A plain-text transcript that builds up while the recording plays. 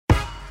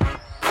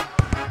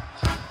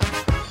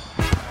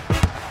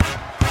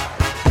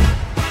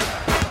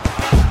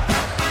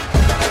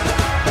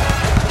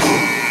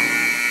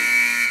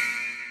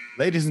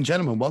Ladies and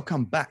gentlemen,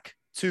 welcome back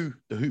to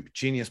the Hoop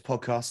Genius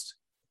podcast.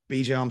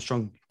 BJ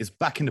Armstrong is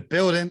back in the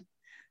building.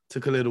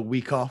 Took a little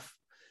week off.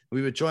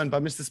 We were joined by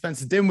Mr.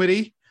 Spencer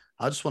Dinwiddie.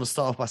 I just want to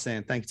start off by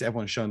saying thank you to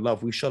everyone showing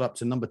love. We shot up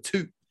to number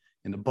 2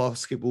 in the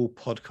basketball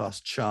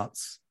podcast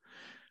charts.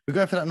 We're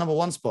going for that number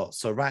 1 spot.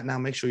 So right now,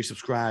 make sure you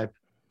subscribe,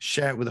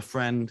 share it with a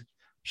friend,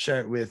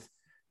 share it with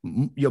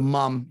your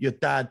mum, your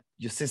dad,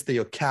 your sister,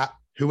 your cat,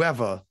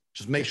 whoever.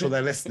 Just make sure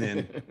they're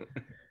listening.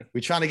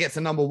 We're trying to get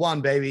to number 1,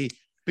 baby.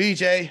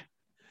 BJ,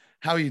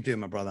 how are you doing,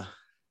 my brother?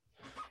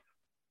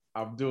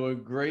 I'm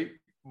doing great,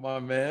 my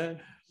man.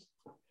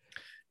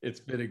 It's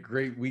been a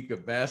great week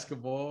of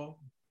basketball.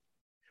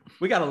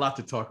 We got a lot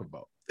to talk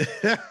about.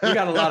 We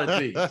got a lot of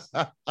things.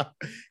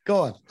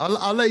 Go on.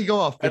 I'll let you go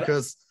off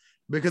because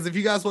if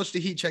you guys watched the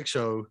Heat Check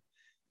show,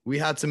 we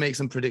had to make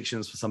some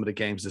predictions for some of the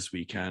games this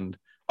weekend.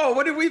 Oh,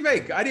 what did we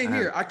make? I didn't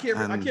hear. I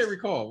can't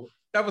recall.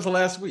 That was the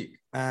last week.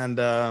 And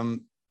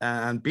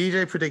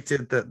BJ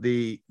predicted that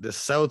the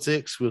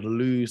Celtics would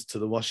lose to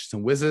the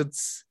Washington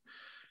Wizards.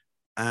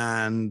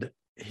 And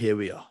here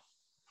we are.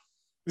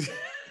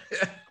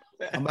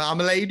 I'm going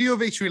to let you do your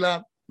victory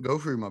lap. Go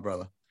through, my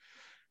brother.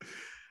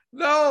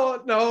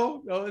 No.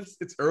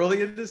 It's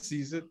early in the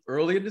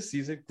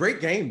season. Great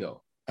game,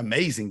 though.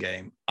 Amazing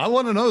game. I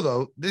want to know,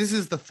 though, this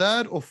is the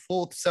 3rd or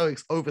 4th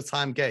Celtics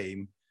overtime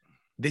game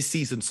this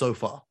season so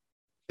far.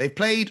 They've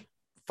played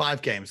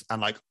 5 games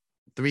and like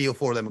 3 or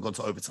 4 of them have gone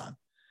to overtime.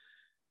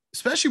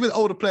 Especially with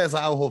older players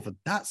like Al Horford,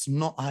 that's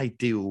not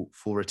ideal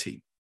for a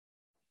team.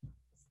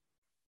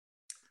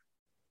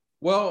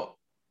 Well,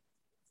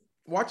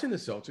 watching the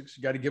Celtics,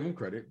 you got to give them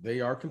credit. They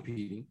are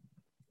competing.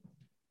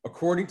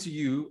 According to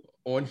you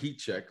on Heat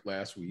Check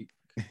last week,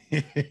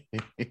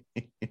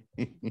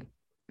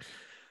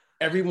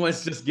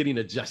 everyone's just getting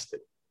adjusted.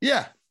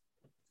 Yeah.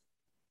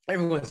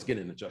 Everyone's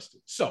getting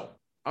adjusted. So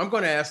I'm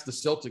going to ask the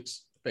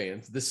Celtics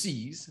fans, the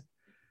C's,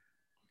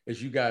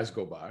 as you guys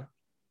go by,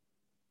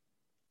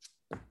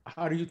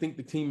 how do you think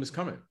the team is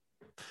coming?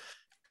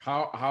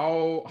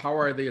 How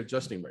are they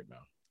adjusting right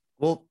now?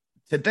 Well,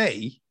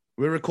 today,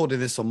 we're recording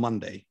this on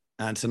Monday,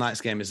 and tonight's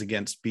game is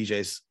against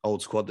BJ's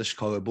old squad, the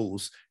Chicago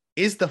Bulls.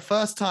 Is the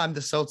first time the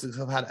Celtics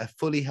have had a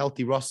fully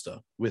healthy roster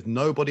with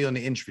nobody on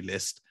the injury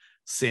list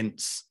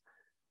since,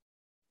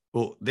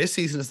 well, this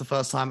season is the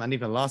first time, and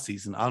even last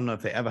season, I don't know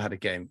if they ever had a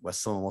game where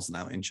someone wasn't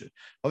out injured.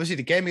 Obviously,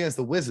 the game against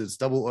the Wizards,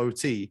 double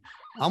OT,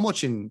 I'm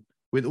watching,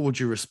 with all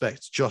due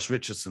respect, Josh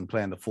Richardson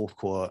playing the 4th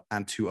quarter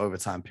and 2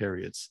 overtime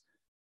periods.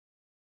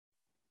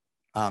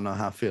 I don't know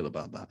how I feel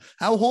about that.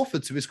 Al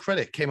Horford, to his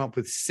credit, came up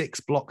with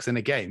 6 blocks in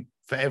a game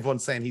for everyone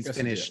saying he's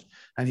finished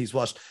and he's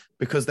washed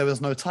because there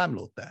was no Time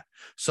Lord there.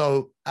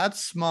 So add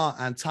Smart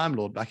and Time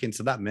Lord back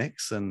into that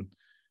mix, and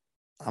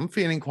I'm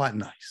feeling quite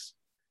nice.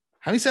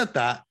 Having said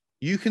that,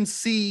 you can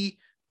see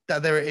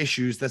that there are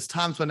issues. There's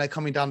times when they're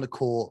coming down the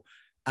court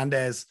and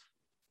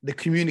the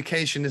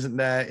communication isn't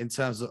there in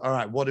terms of, all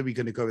right, what are we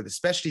going to go with?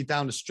 Especially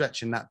down the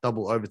stretch in that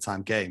double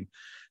overtime game.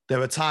 There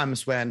were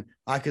times when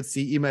I could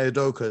see Ime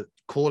Udoka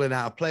calling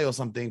out a play or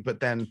something, but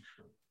then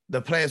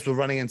the players were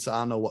running into,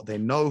 I don't know, what they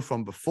know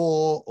from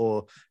before,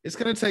 or it's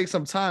going to take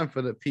some time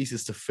for the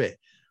pieces to fit.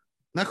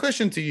 Now,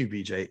 question to you,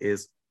 BJ,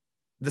 is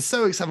the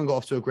Celtics haven't got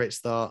off to a great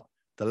start.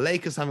 The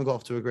Lakers haven't got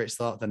off to a great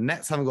start. The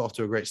Nets haven't got off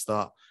to a great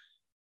start.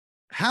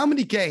 How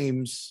many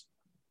games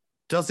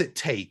does it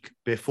take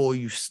before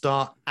you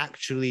start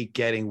actually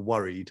getting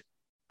worried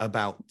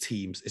about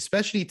teams,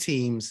 especially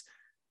teams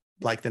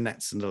like the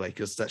Nets and the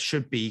Lakers that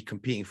should be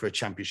competing for a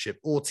championship,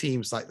 or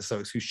teams like the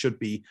Celtics who should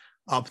be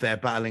up there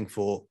battling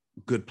for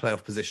good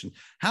playoff position?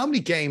 How many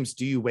games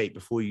do you wait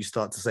before you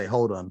start to say,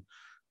 hold on,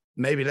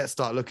 maybe let's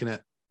start looking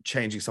at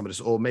changing some of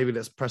this, or maybe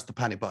let's press the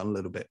panic button a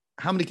little bit?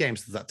 How many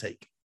games does that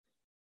take?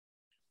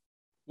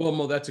 Well,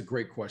 Mo, that's a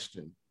great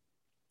question.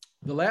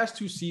 The last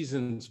 2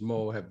 seasons,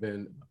 Mo, have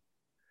been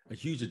a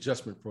huge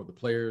adjustment for the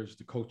players,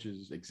 the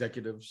coaches,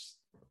 executives,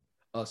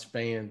 us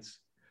fans,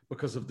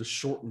 because of the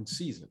shortened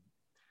season.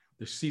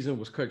 The season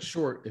was cut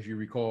short, if you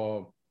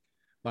recall,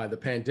 by the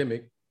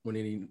pandemic when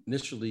it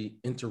initially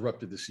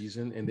interrupted the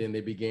season, and then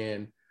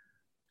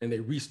they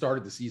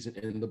restarted the season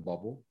in the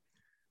bubble.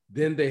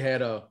 Then they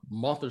had a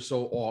month or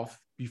so off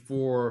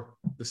before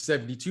the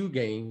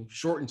 72-game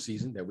shortened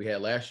season that we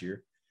had last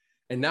year.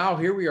 And now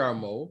here we are,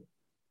 Mo,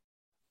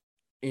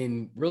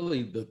 in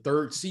really the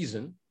 3rd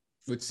season,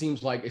 which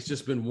seems like it's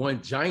just been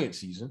one giant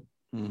season,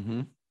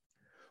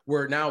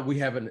 where now we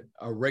have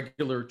a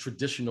regular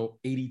traditional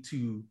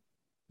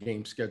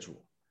 82-game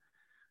schedule.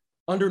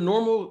 Under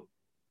normal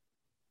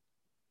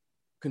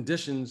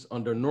conditions,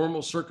 under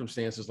normal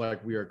circumstances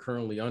like we are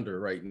currently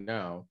under right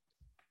now,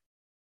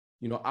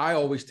 I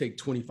always take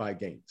 25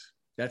 games.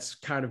 That's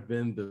kind of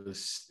been the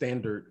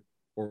standard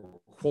or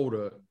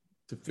quota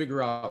to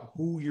figure out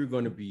who you're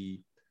going to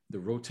be, the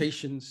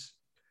rotations,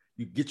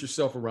 you get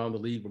yourself around the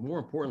league, but more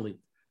importantly,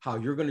 how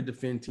you're going to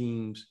defend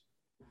teams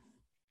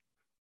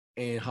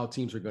and how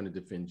teams are going to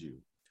defend you.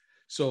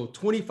 So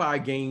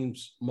 25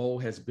 games, Mo,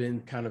 has been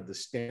kind of the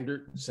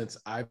standard since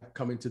I've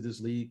come into this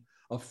league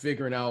of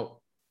figuring out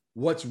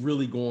what's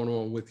really going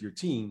on with your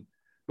team.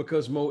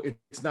 because Mo,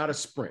 it's not a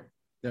sprint.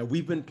 Now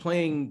we've been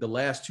playing the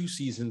last 2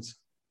 seasons.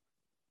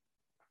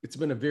 It's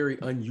been a very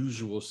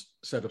unusual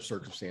set of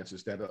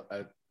circumstances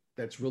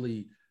that's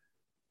really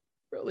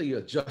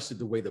adjusted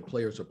the way the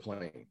players are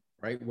playing,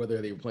 right?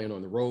 Whether they were playing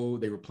on the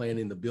road, they were playing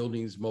in the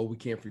buildings. Mo, we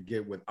can't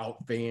forget,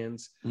 without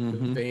fans.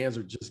 The fans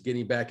are just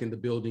getting back in the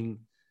building,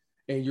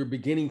 and you're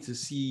beginning to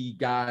see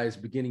guys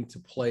beginning to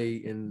play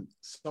in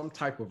some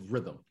type of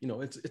rhythm. You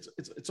know,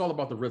 it's all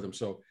about the rhythm.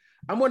 So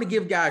I'm going to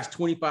give guys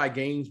 25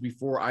 games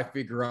before I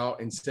figure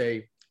out and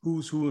say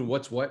who's who and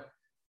what's what.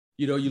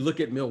 You know, you look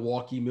at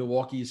Milwaukee.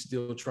 Milwaukee is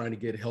still trying to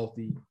get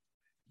healthy.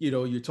 You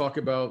know, you talk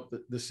about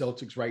the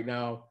Celtics right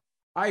now.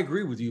 I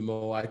agree with you,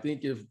 Mo. I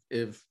think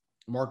if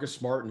Marcus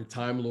Smart and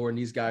Time Lord and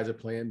these guys are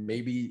playing,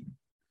 maybe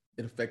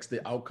it affects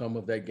the outcome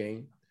of that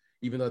game,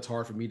 even though it's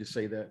hard for me to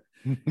say that.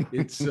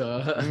 It's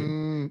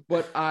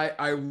but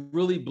I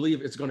really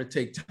believe it's going to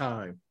take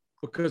time,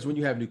 because when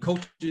you have new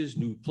coaches,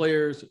 new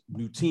players,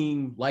 new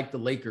team like the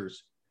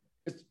Lakers,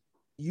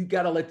 you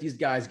got to let these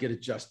guys get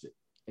adjusted,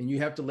 and you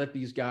have to let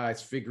these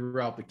guys figure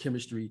out the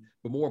chemistry.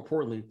 But more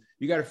importantly,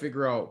 you got to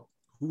figure out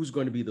who's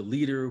going to be the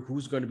leader,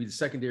 who's going to be the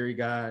secondary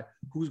guy,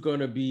 who's going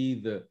to be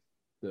the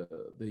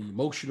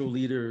emotional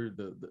leader,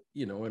 the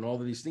you know, and all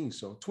of these things.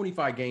 So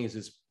 25 games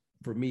is,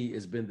 for me,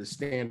 has been the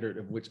standard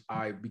of which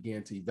I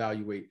began to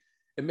evaluate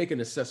and make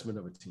an assessment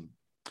of a team.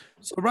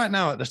 So right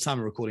now, at the time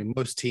of recording,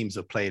 most teams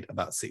have played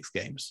about 6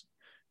 games.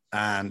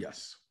 And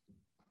yes,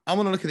 I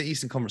want to look at the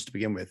Eastern Conference to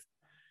begin with,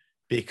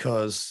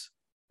 because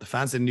the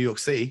fans in New York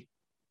City,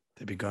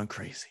 they've been going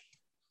crazy.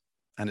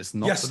 And it's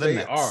not for the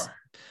Nets. Are.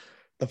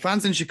 The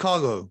fans in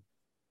Chicago,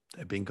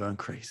 they've been going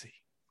crazy.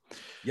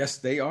 Yes,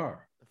 they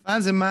are. The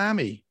fans in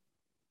Miami,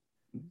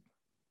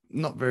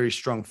 not very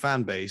strong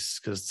fan base,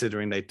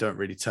 considering they don't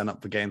really turn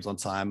up for games on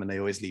time and they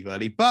always leave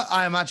early. But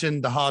I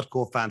imagine the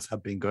hardcore fans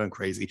have been going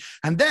crazy.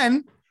 And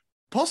then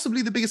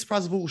possibly the biggest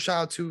surprise of all,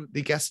 shout out to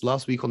the guest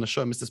last week on the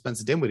show, Mr.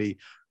 Spencer Dinwiddie,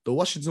 the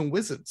Washington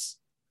Wizards.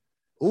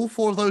 All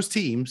 4 of those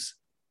teams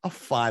are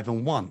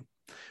 5-1.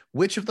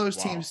 Which of those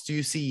teams do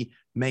you see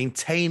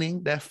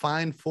maintaining their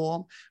fine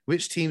form?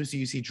 Which teams do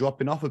you see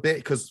dropping off a bit?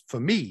 Because for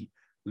me,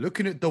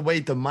 looking at the way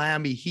the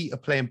Miami Heat are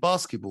playing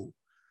basketball,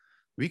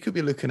 we could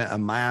be looking at a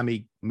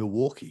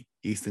Miami-Milwaukee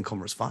Eastern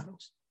Conference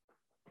Finals.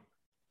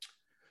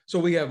 So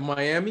we have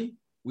Miami,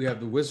 we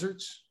have the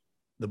Wizards,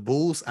 the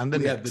Bulls, and the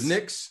Knicks. We have the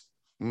Knicks.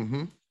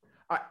 Mm-hmm.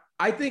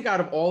 I think out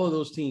of all of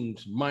those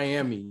teams,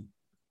 Miami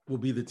will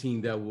be the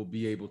team that will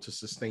be able to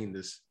sustain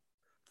this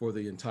for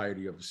the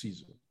entirety of the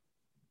season.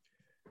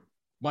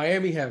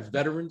 Miami has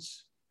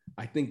veterans.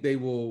 I think they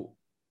will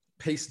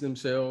pace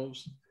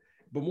themselves.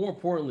 But more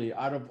importantly,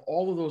 out of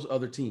all of those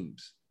other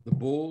teams, the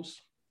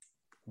Bulls,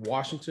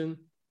 Washington,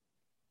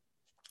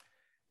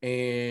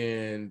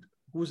 and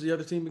who was the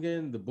other team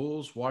again? The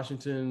Bulls,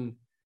 Washington,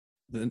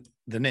 the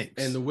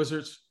Knicks, and the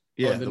Wizards.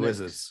 Yeah, the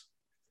Wizards.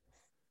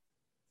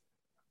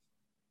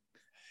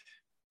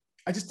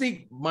 I just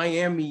think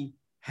Miami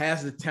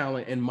has the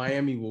talent, and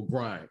Miami will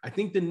grind. I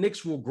think the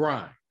Knicks will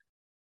grind,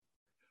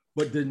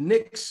 but the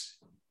Knicks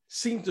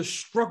seem to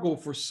struggle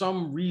for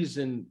some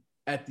reason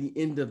at the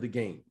end of the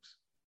games.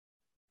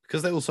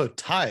 Because they were so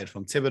tired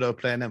from Thibodeau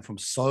playing them from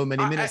so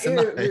many minutes a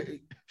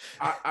night.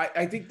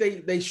 I think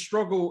they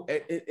struggle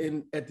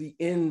at the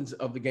ends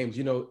of the games.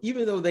 You know,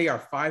 even though they are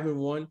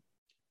 5-1,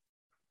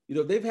 you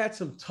know, they've had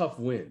some tough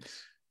wins.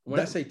 When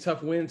I say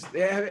tough wins,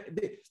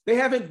 they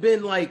haven't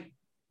been like,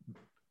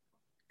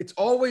 it's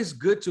always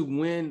good to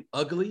win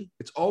ugly.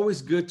 It's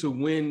always good to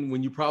win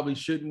when you probably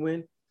shouldn't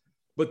win.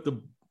 But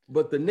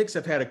the Knicks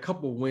have had a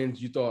couple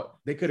wins you thought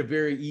they could have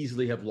very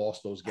easily have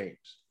lost those games.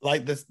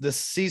 Like the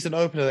season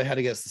opener they had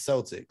against the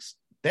Celtics,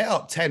 they're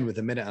up 10 with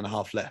a minute and a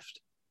half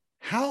left.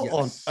 How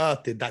on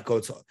earth did that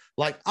go to?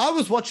 Like, I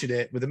was watching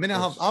it with a minute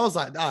and a half. I was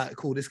like, all right,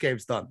 cool, this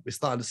game's done. We're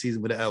starting the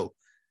season with an L.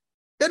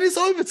 Then it's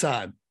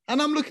overtime.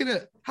 And I'm looking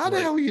at, how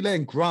the hell are you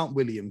letting Grant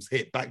Williams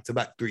hit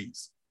back-to-back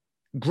threes?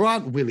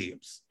 Grant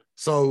Williams.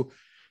 So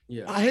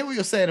I hear what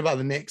you're saying about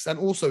the Knicks. And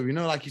also, you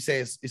know, like you say,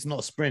 it's not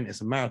a sprint, it's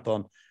a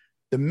marathon.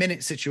 The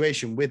minute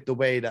situation with the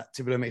way that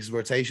Thibodeau makes his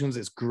rotations,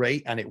 it's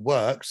great and it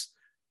works.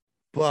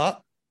 But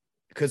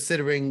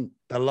considering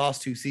the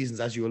last 2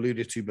 seasons, as you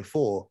alluded to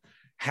before,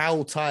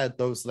 how tired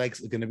those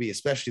legs are going to be,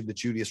 especially the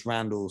Julius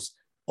Randles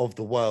of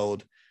the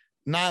world.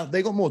 Now,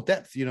 they got more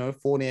depth, you know,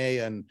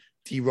 Fournier and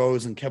T.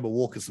 Rose and Kemba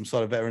Walker, some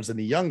sort of veterans, and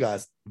the young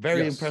guys.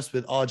 Very impressed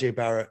with RJ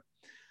Barrett.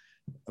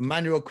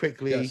 Emmanuel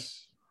quickly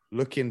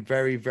looking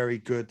very, very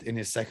good in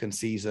his second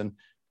season.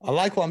 I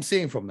like what I'm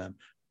seeing from them.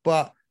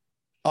 But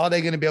are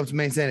they going to be able to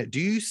maintain it? Do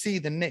you see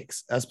the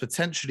Knicks as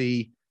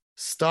potentially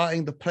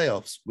starting the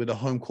playoffs with a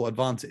home court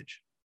advantage?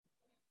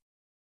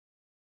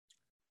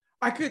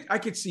 I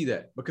could see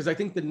that, because I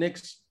think the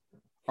Knicks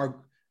are.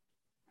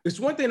 It's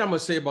one thing I'm going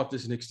to say about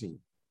this Knicks team.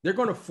 They're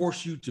going to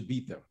force you to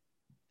beat them.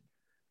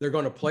 They're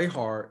going to play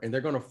hard, and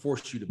they're going to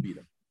force you to beat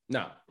them.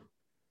 Now,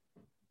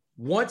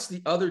 once the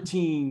other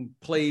team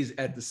plays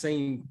at the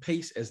same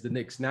pace as the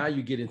Knicks, now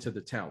you get into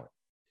the talent.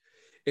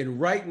 And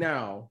right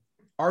now,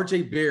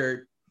 RJ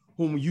Barrett,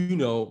 whom you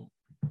know,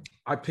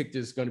 I picked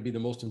as going to be the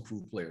most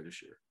improved player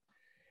this year.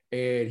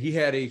 And he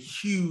had a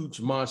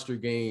huge monster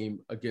game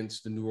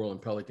against the New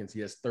Orleans Pelicans. He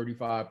has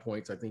 35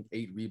 points, I think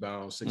 8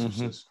 rebounds, 6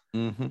 assists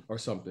or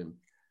something.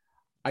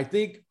 I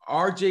think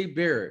RJ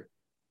Barrett,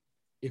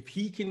 if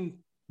he can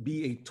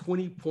be a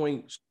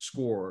 20-point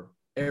scorer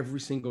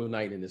every single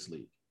night in this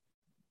league,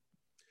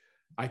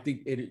 I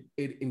think it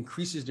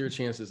increases their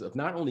chances of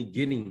not only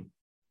getting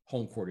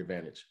home court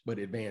advantage, but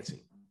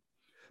advancing.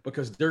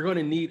 Because they're going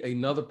to need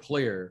another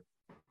player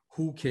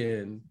who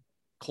can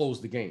close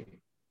the game.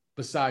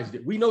 Besides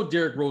that, we know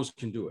Derrick Rose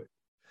can do it.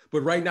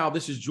 But right now,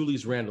 this is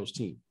Julius Randle's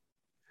team.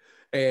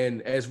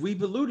 And as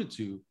we've alluded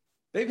to,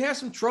 they've had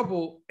some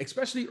trouble,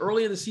 especially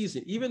early in the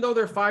season, even though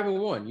they're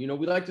 5-1. You know,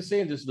 we like to say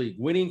in this league,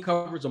 winning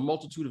covers a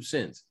multitude of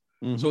sins.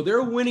 So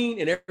they're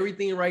winning, and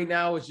everything right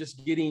now is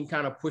just getting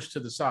kind of pushed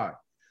to the side.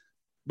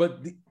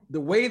 But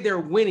the way they're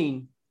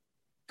winning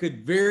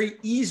could very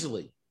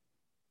easily,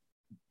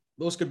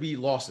 those could be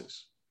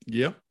losses.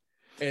 Yeah.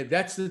 And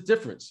that's the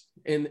difference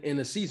in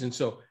the season.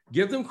 So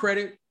give them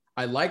credit.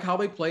 I like how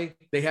they play.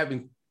 They have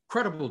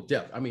incredible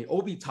depth. I mean,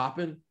 Obi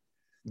Toppin.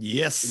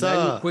 Yes,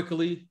 sir.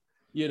 Quickly.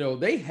 You know,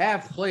 they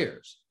have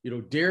players. You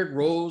know, Derrick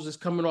Rose is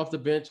coming off the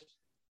bench.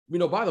 You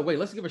know, by the way,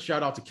 let's give a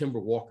shout out to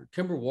Kemba Walker.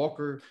 Kemba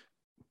Walker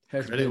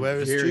has been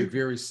very,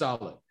 very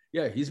solid.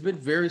 Yeah, he's been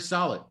very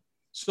solid.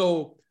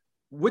 So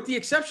with the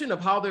exception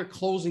of how they're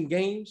closing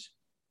games,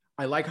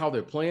 I like how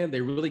they're playing.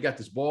 They really got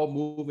this ball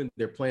moving.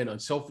 They're playing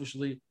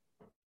unselfishly.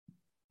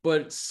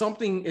 But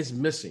something is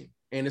missing.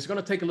 And it's going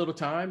to take a little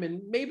time.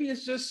 And maybe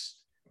it's just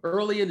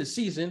early in the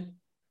season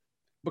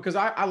because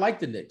I like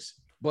the Knicks.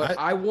 But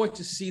I want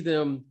to see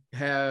them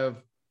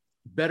have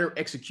better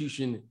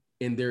execution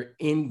in their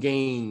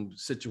in-game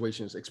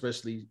situations,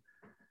 especially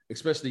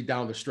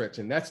down the stretch.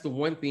 And that's the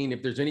one thing,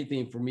 if there's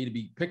anything for me to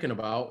be picking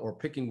about or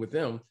picking with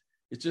them,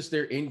 it's just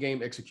their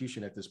in-game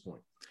execution at this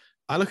point.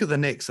 I look at the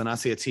Knicks and I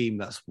see a team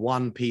that's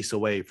one piece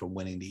away from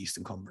winning the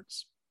Eastern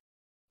Conference.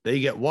 They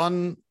get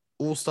one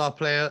all-star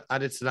player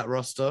added to that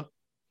roster.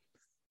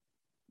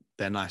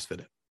 They're nice with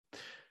it.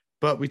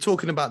 But we're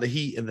talking about the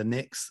Heat and the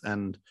Knicks,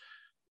 and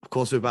of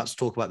course, we're about to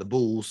talk about the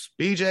Bulls.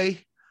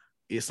 BJ,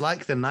 it's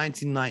like the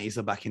 1990s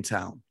are back in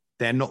town.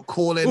 They're not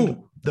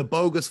calling the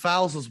bogus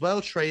fouls as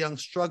well. Trae Young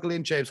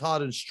struggling, James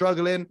Harden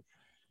struggling.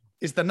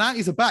 It's the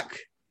 90s are back.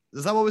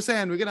 Is that what we're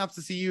saying? We're going to have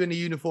to see you in the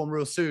uniform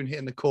real soon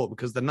hitting the court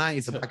because the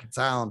 90s are back in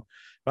town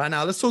right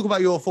now. Let's talk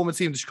about your former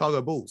team, the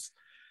Chicago Bulls.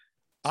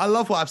 I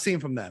love what I've seen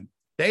from them.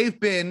 They've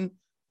been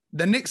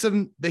the Knicks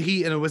and the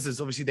Heat and the Wizards.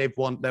 Obviously, they've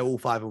won. They're all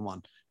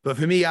 5-1. But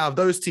for me, out of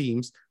those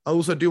teams, I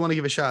also do want to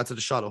give a shout out to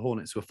the Charlotte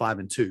Hornets, who are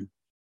 5-2,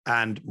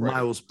 and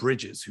Miles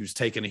Bridges, who's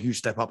taken a huge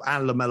step up,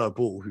 and LaMelo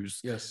Ball,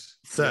 who's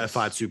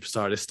certified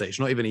superstar at this stage,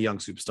 not even a young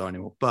superstar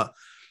anymore. But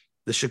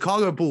the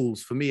Chicago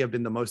Bulls, for me, have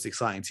been the most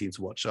exciting team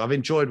to watch. I've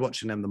enjoyed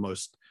watching them the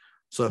most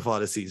so far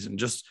this season.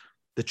 Just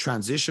the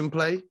transition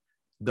play,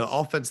 the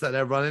offense that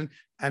they're running,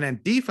 and then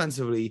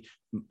defensively,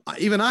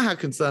 even I had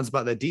concerns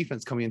about their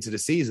defense coming into the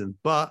season,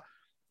 but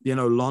you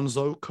know,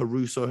 Lonzo,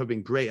 Caruso have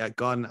been great at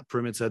guarding that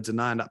perimeter,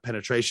 denying that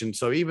penetration.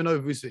 So even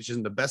though Vucevic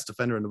isn't the best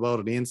defender in the world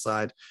on the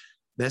inside,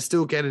 they're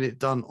still getting it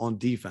done on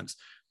defense.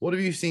 What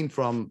have you seen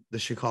from the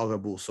Chicago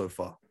Bulls so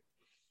far?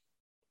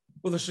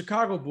 Well, the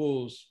Chicago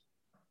Bulls,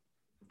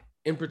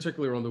 in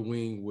particular on the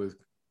wing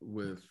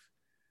with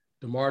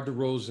DeMar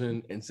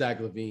DeRozan and Zach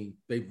LaVine,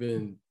 they've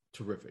been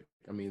terrific.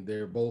 I mean,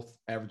 they're both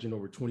averaging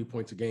over 20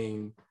 points a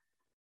game.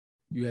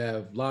 You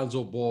have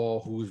Lonzo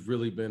Ball, who's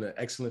really been an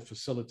excellent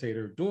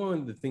facilitator,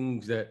 doing the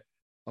things that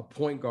a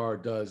point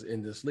guard does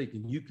in this league.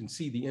 And you can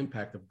see the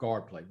impact of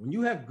guard play. When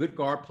you have good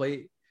guard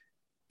play,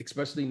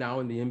 especially now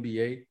in the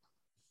NBA,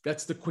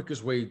 that's the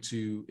quickest way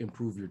to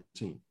improve your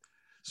team.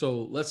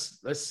 So let's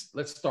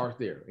start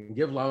there and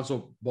give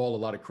Lonzo Ball a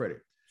lot of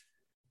credit.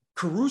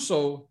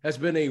 Caruso has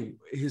been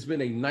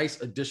a nice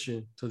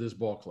addition to this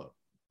ball club.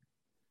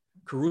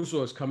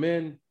 Caruso has come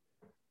in.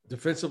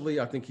 Defensively,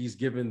 I think he's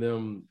given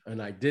them an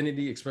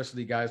identity,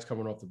 especially guys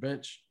coming off the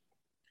bench.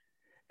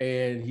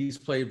 And he's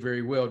played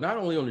very well, not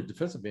only on the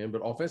defensive end, but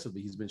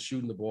offensively. He's been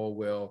shooting the ball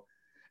well.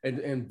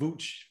 And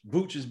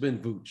Vooch has been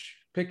Vooch.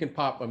 Pick and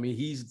pop, I mean,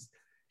 he's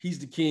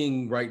the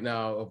king right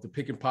now of the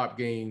pick and pop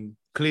game.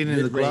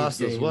 Cleaning the glass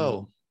game as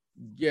well.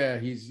 Yeah,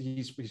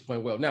 he's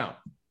playing well. Now,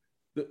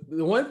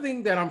 the one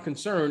thing that I'm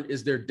concerned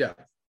is their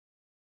depth.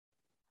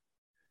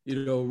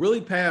 You know,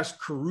 really past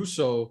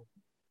Caruso,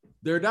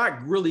 they're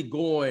not really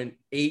going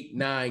 8,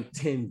 9,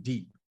 10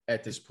 deep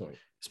at this point.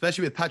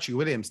 Especially with Patrick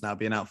Williams now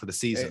being out for the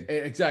season.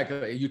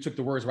 Exactly. You took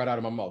the words right out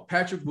of my mouth.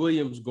 Patrick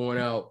Williams going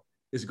out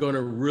is going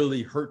to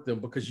really hurt them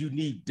because you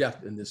need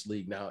depth in this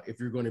league now if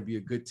you're going to be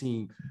a good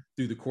team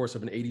through the course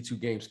of an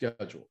 82-game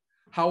schedule.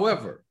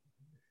 However,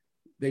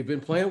 they've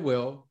been playing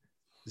well.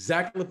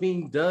 Zach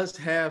LaVine does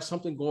have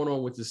something going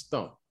on with his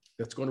thumb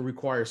that's going to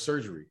require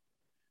surgery.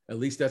 At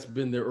least that's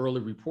been their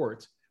early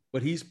reports,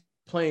 but he's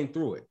playing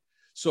through it.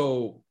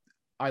 So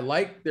I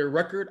like their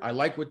record. I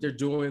like what they're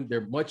doing.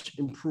 They're much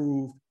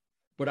improved,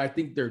 but I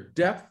think their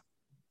depth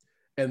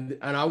and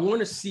I want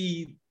to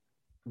see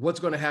what's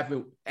going to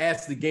happen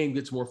as the game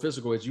gets more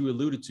physical, as you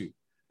alluded to.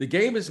 The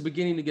game is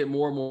beginning to get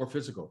more and more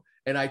physical.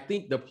 And I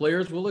think the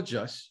players will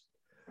adjust.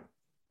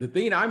 The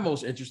thing I'm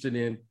most interested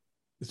in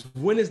is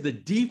when is the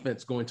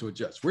defense going to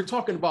adjust? We're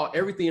talking about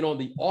everything on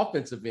the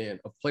offensive end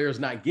of players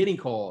not getting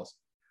calls.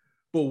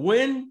 But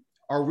when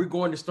are we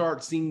going to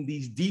start seeing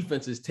these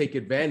defenses take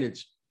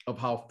advantage of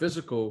how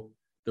physical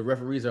the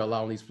referees are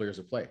allowing these players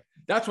to play?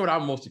 That's what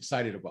I'm most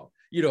excited about.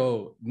 You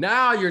know,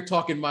 now you're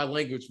talking my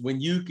language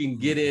when you can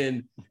get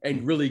in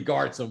and really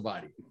guard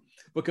somebody,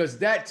 because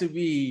that to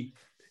me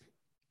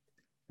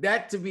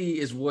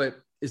is what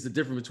is the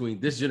difference between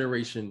this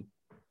generation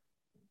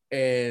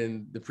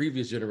and the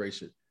previous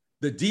generation.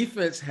 The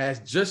defense has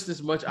just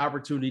as much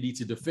opportunity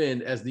to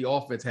defend as the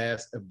offense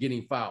has of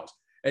getting fouls.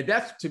 And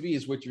that's, to me,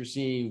 is what you're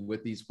seeing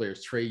with these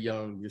players. Trae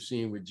Young, you're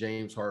seeing with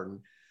James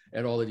Harden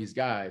and all of these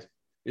guys,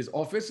 is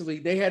offensively,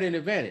 they had an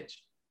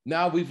advantage.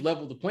 Now we've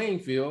leveled the playing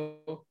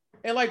field,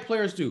 and like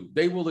players do,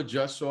 they will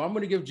adjust. So I'm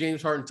going to give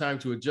James Harden time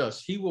to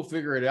adjust. He will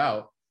figure it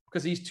out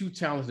because he's too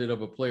talented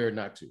of a player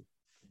not to.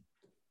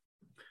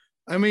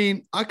 I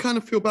mean, I kind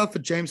of feel bad for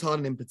James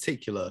Harden in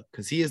particular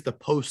because he is the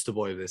poster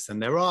boy of this.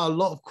 And there are a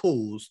lot of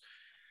calls.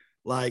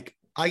 Like,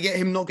 I get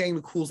him not getting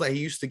the calls that he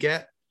used to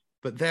get,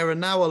 but there are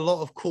now a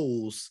lot of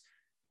calls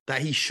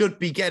that he should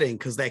be getting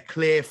because they're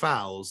clear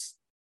fouls,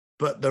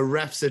 but the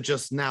refs are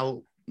just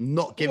now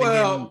not giving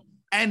him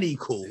any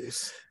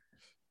calls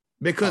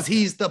because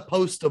he's the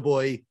poster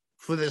boy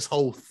for this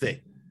whole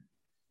thing.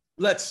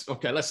 Let's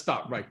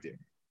stop right there.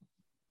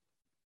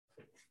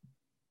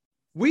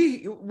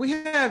 We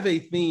have a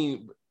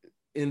theme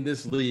in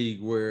this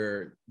league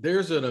where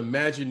there's an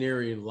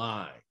imaginary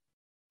line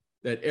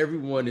that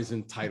everyone is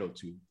entitled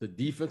to, the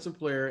defensive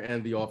player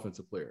and the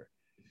offensive player.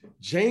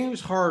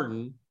 James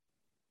Harden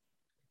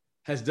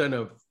has done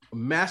a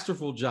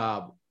masterful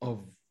job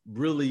of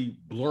really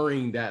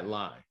blurring that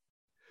line,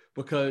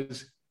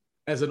 because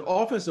as an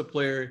offensive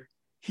player,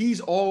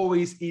 he's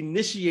always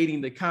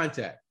initiating the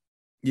contact.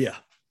 Yeah.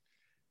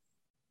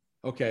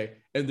 Okay.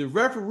 And the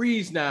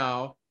referees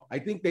now, I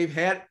think they've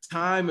had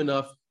time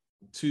enough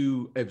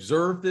to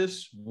observe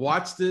this,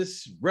 watch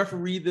this,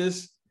 referee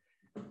this,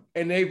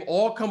 and they've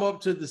all come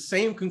up to the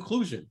same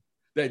conclusion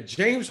that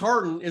James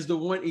Harden is the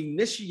one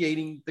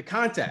initiating the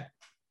contact.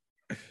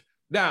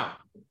 Now,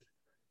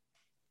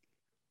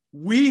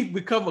 we've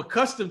become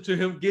accustomed to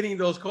him getting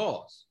those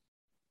calls.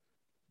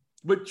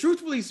 But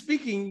truthfully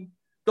speaking,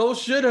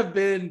 those should have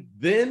been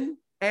then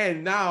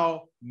and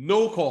now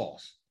no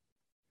calls.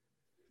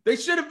 They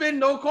should have been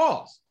no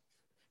calls.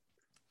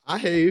 I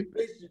hear you.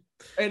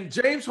 And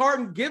James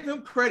Harden, give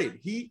him credit.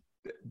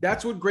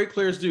 That's what great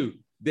players do.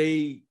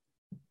 They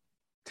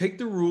take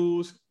the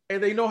rules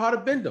and they know how to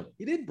bend them.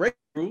 He didn't break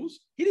the rules.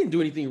 He didn't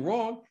do anything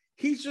wrong.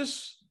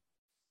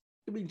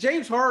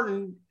 James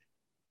Harden,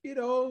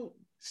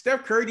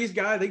 Steph Curry, these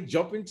guys, they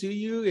jump into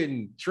you,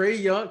 and Trae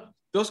Young,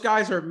 those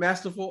guys are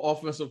masterful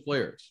offensive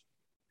players.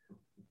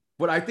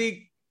 But I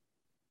think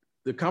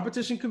the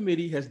competition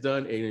committee has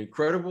done an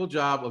incredible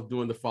job of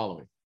doing the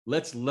following.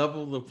 Let's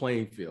level the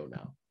playing field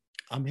now.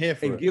 I'm here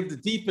for and it. give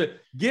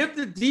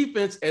the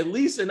defense at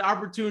least an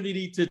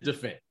opportunity to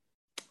defend.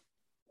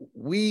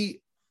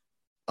 We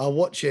are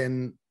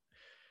watching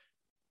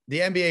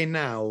the NBA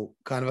now.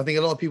 Kind of, I think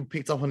a lot of people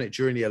picked up on it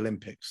during the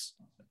Olympics.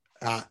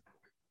 I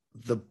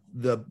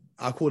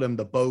call them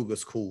the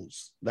bogus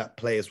calls that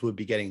players would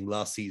be getting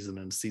last season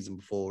and the season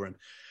before, and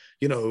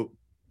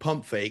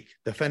pump fake,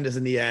 defenders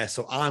in the air,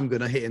 so I'm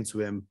gonna hit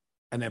into him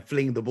and then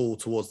fling the ball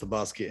towards the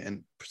basket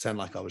and pretend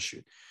like I was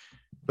shooting.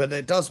 But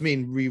it does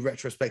mean we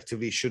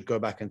retrospectively should go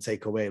back and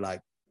take away like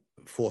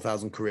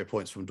 4,000 career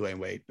points from Dwayne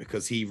Wade,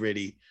 because he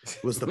really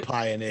was the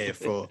pioneer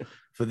for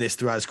this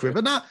throughout his career.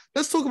 But now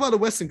let's talk about the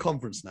Western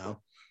Conference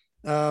now.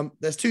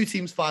 There's two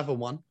teams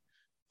 5-1.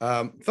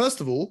 First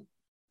of all,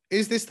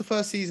 is this the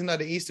first season that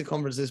the Eastern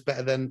Conference is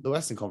better than the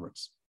Western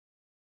Conference?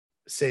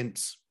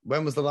 Since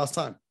when was the last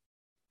time?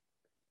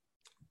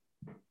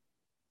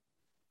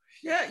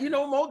 Yeah,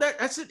 Mo,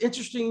 that's an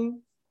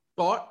interesting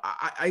thought.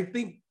 I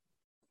think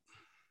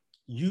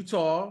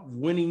Utah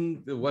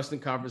winning the Western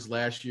Conference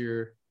last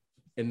year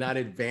and not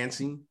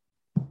advancing,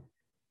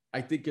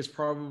 I think it's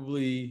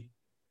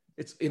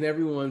in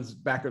everyone's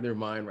back of their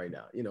mind right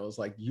now. It's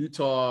like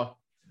Utah,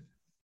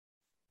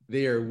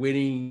 they are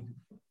winning.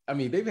 I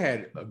mean, they've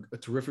had a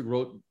terrific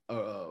road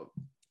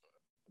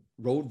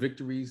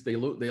victories. They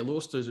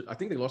lost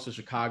to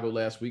Chicago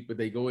last week, but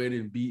they go in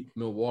and beat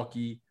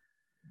Milwaukee.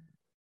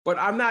 But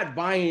I'm not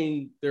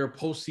buying their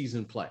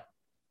postseason play.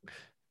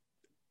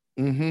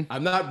 Mm-hmm.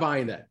 I'm not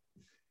buying that.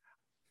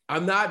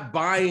 I'm not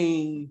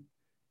buying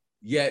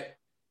yet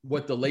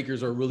what the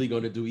Lakers are really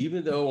going to do,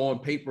 even though on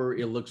paper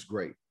it looks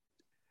great.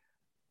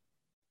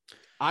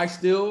 I'm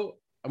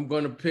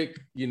going to pick,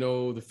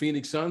 the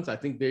Phoenix Suns. I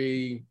think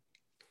they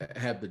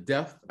have the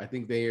depth. I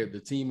think they are the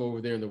team over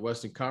there in the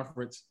Western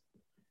Conference.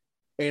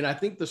 And I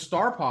think the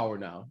star power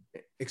now,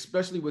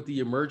 especially with the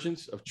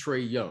emergence of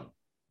Trae Young,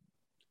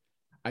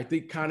 I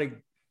think kind of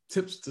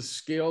tips the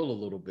scale a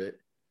little bit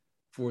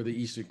for the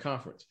Eastern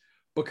Conference,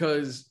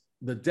 because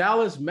the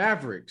Dallas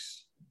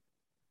Mavericks,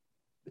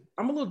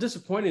 I'm a little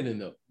disappointed in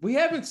them. We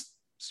haven't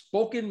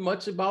spoken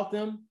much about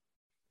them.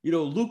 You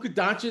know, Luka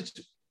Doncic,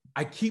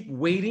 I keep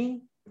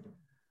waiting.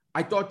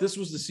 I thought this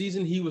was the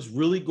season he was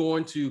really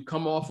going to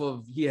come off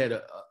of. He had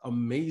an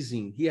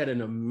amazing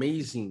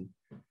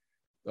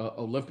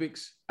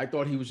Olympics. I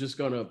thought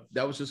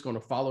that was just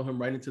gonna follow him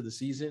right into the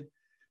season.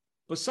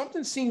 But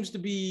something seems to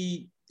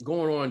be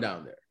going on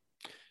down there.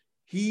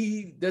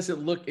 He doesn't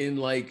look in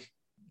like,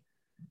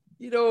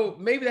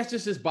 maybe that's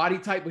just his body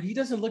type, but he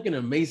doesn't look in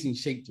amazing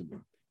shape to me.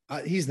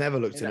 He's never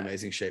looked in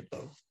amazing shape,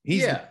 though.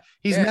 He's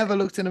never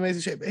looked in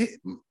amazing shape.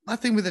 My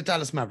thing with the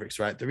Dallas Mavericks,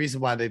 right? The reason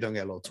why they don't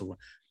get a lot of talk.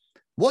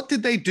 What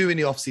did they do in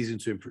the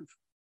offseason to improve?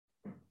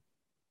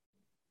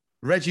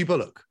 Reggie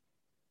Bullock.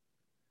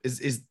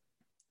 Is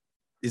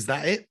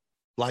that it?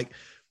 Like,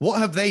 what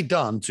have they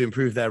done to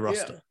improve their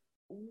roster?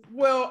 Yeah.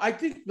 Well, I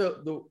think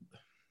the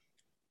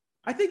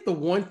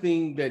one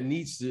thing that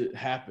needs to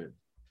happen,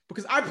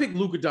 because I picked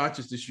Luka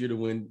Doncic this year to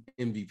win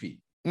MVP.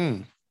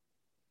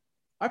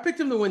 I picked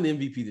him to win the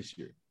MVP this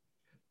year.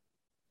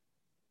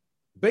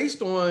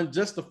 Based on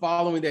just the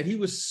following, that he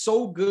was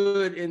so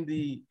good in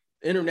the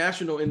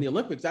international, in the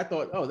Olympics, I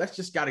thought, oh, that's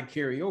just got to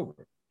carry over.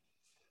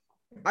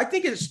 I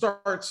think it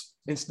starts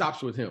and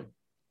stops with him.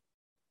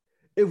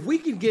 If we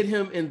can get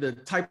him in the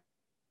type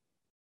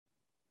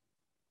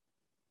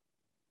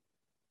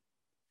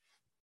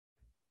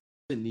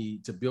of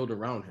need to build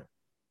around him,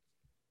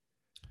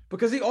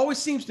 because he always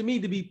seems to me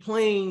to be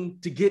playing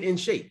to get in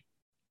shape.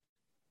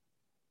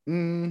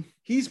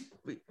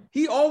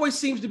 He always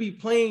seems to be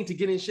playing to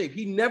get in shape.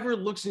 He never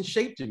looks in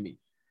shape to me.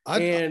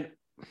 And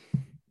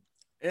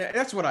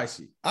that's what I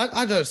see.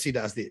 I don't see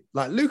that as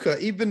Luka,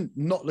 even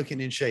not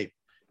looking in shape,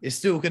 is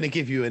still going to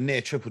give you a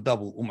near triple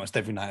double almost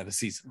every night of the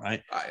season,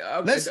 right?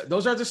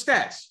 Those are the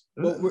stats.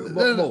 But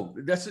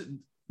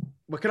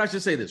can I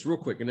just say this real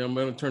quick, and then I'm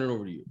going to turn it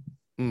over to you.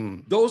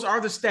 Those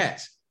are the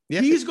stats. Yeah.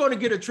 He's going to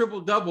get a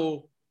triple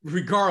double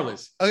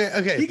regardless.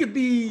 Okay. He could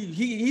be.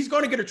 He's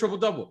going to get a triple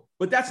double,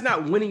 but that's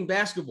not winning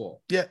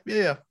basketball. Yeah.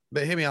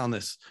 But hear me out on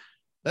this.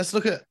 Let's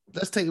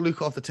take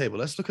Luka off the table.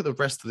 Let's look at the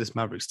rest of this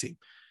Mavericks team.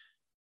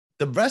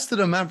 The rest of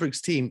the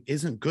Mavericks team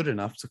isn't good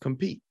enough to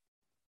compete,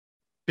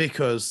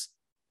 because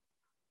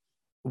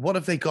what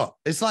have they got?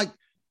 It's like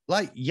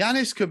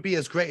Giannis could be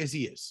as great as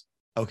he is,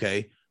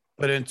 okay?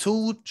 But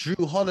until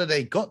Drew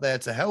Holiday got there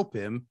to help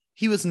him,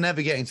 he was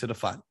never getting to the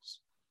finals,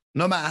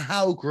 no matter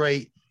how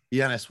great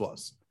Giannis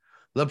was.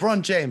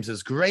 LeBron James,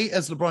 as great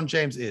as LeBron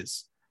James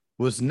is,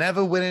 was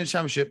never winning a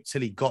championship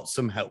till he got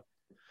some help.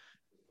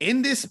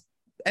 In this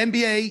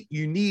NBA,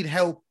 you need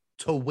help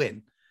to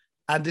win.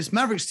 And this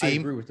Mavericks team,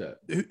 I agree with that.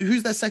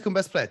 Who's their second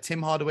best player?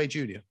 Tim Hardaway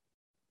Jr.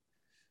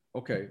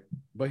 Okay,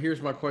 but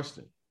here's my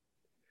question.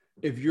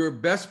 If your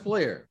best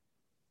player,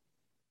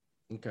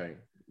 okay,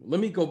 let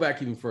me go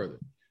back even further.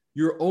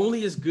 You're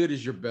only as good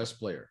as your best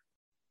player.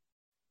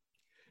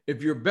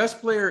 If your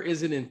best player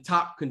isn't in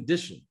top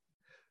condition,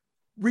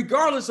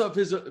 regardless of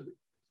his,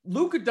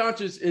 Luka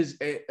Doncic is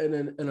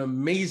an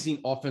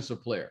amazing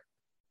offensive player.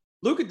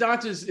 Luka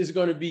Doncic is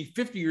going to be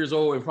 50 years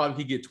old and probably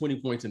could get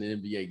 20 points in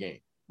an NBA game,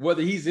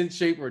 whether he's in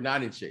shape or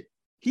not in shape.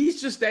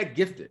 He's just that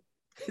gifted.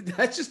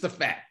 That's just a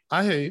fact.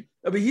 I hear you.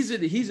 I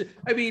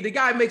mean, the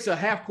guy makes a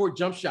half-court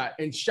jump shot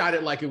and shot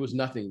it like it was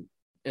nothing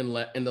in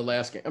the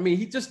last game. I mean,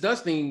 he just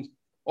does things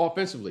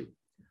offensively.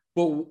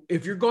 But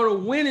if you're going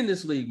to win in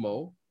this league,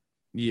 Mo,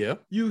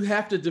 you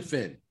have to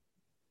defend.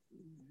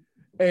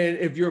 And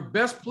if your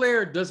best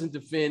player doesn't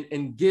defend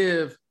and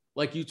give,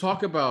 like you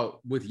talk about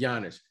with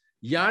Giannis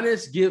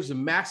gives a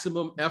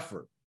maximum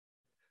effort.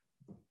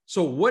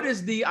 So what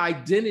is the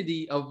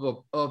identity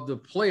of the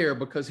player?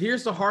 Because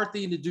here's the hard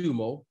thing to do,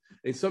 Mo.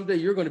 And someday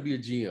you're going to be a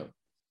GM.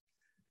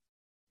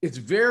 It's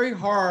very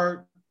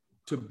hard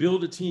to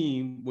build a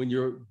team when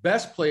your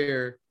best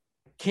player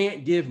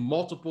can't give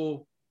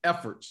multiple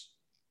efforts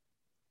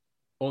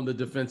on the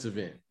defensive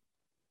end.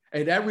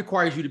 And that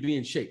requires you to be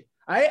in shape.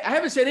 I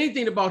haven't said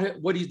anything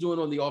about what he's doing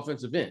on the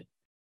offensive end.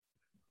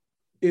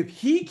 If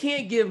he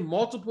can't give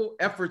multiple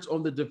efforts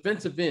on the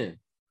defensive end,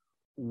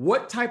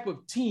 what type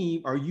of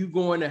team are you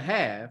going to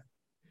have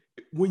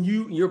when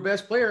your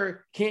best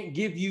player can't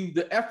give you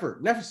the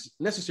effort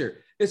necessary?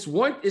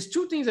 It's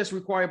two things that's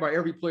required by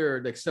every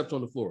player that steps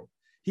on the floor.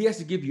 He has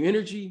to give you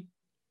energy,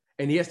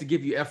 and he has to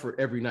give you effort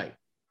every night.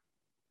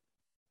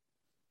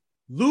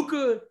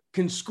 Luka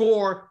can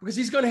score because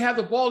he's going to have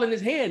the ball in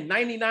his hand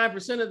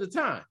 99% of the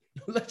time.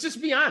 Let's just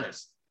be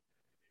honest.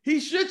 He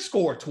should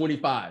score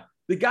 25.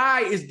 The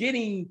guy is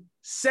getting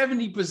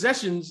 70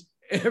 possessions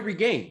every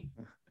game.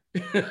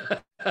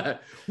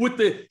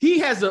 He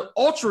has an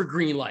ultra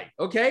green light,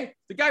 okay?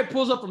 The guy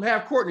pulls up from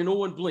half court and no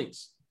one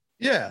blinks.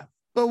 Yeah,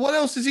 but what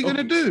else is he going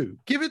to do?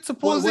 Give it to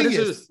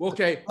Porzingis. What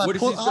is he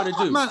going to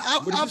do? Man,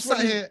 I've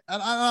sat here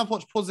and I've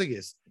watched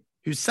Porzingis,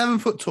 who's 7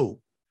 foot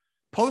tall,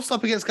 post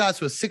up against guys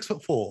who are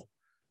 6'4"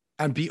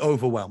 and be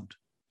overwhelmed.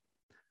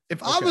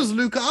 If I was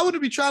Luka, I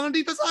wouldn't be trying on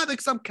defense either,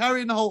 because I'm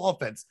carrying the whole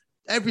offense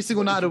every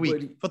single night of the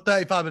week for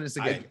 35 minutes a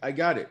game. I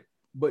got it.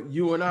 But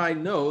you and I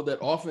know that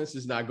offense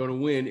is not going to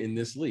win in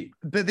this league.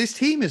 But this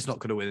team is not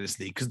going to win in this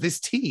league because this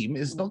team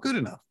is not good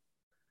enough.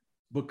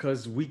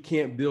 Because we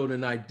can't build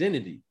an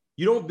identity.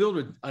 You don't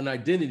build an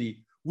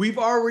identity. We've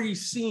already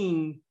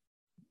seen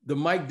the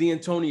Mike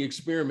D'Antoni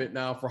experiment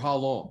now for how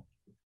long?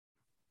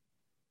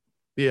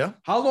 Yeah.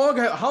 How long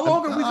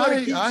are we going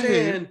to keep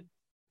saying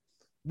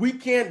we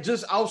can't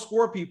just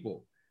outscore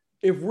people?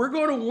 If we're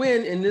going to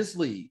win in this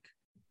league,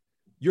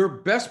 your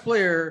best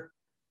player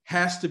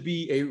has to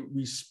be a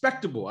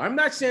respectable. I'm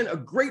not saying a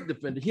great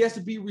defender. He has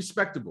to be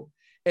respectable.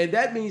 And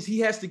that means he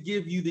has to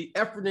give you the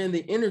effort and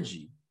the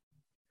energy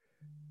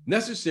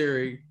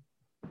necessary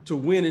to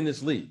win in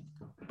this league.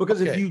 Because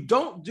if you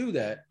don't do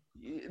that,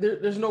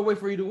 there's no way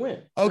for you to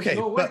win. There's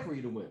no way for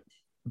you to win.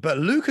 But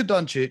Luka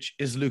Doncic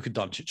is Luka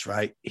Doncic,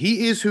 right?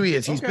 He is who he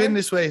is. He's been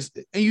this way.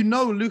 And you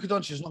know Luka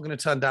Doncic is not going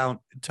to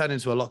turn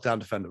into a lockdown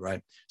defender,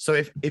 right? So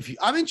if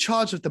I'm in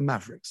charge of the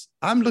Mavericks,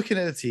 I'm looking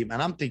at the team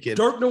and I'm thinking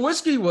Dirk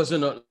Nowitzki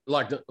wasn't a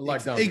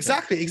lockdown.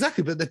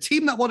 Exactly. But the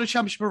team that won a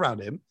championship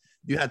around him,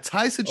 you had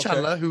Tyson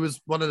Chandler, who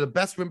was one of the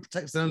best rim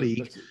protectors in the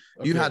league.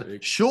 You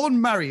had Sean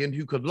Marion,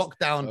 who could lock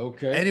down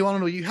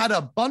anyone. You had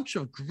a bunch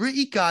of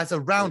gritty guys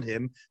around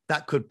him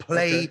that could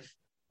play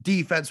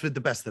defense with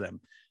the best of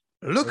them.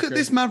 Look at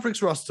this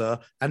Mavericks roster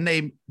and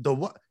name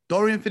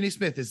Dorian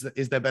Finney-Smith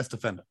is their best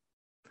defender.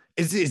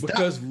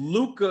 Because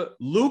Luka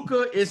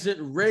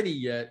isn't ready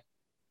yet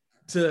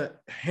to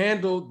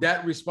handle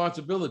that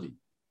responsibility.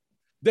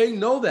 They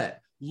know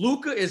that.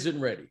 Luka isn't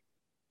ready.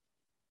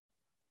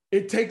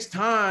 It takes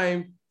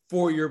time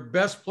for your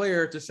best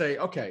player to say,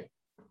 okay,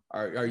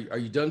 are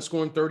you done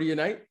scoring 30 a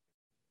night?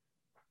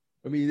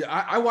 I mean,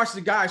 I watched the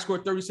guy score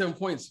 37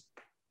 points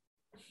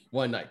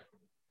one night.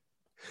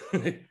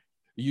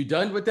 You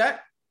done with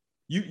that?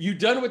 You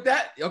done with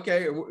that?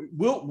 Okay,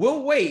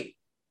 we'll wait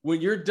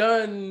when you're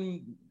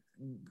done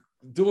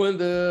doing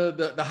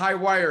the high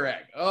wire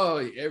act.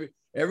 Oh,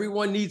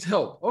 everyone needs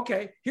help.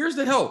 Okay, here's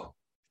the help.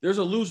 There's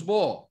a loose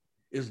ball.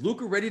 Is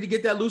Luka ready to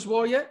get that loose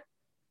ball yet?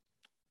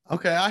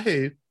 Okay, I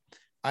hear you.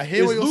 I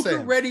hear what you're saying.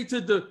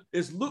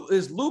 Is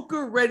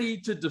Luka ready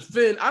to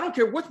defend? I don't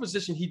care what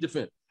position he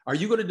defends. Are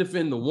you going to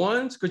defend the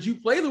ones? Because you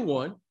play the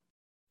one.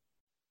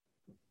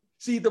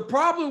 See, the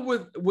problem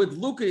with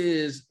Luka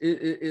is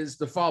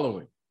the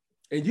following,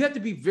 and you have to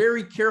be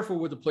very careful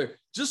with the player.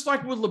 Just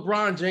like with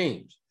LeBron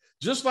James,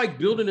 just like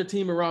building a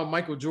team around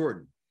Michael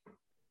Jordan.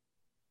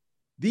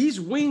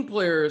 These wing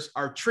players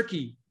are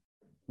tricky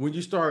when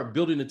you start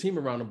building a team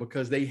around them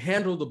because they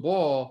handle the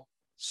ball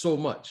so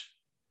much.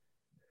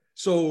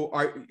 So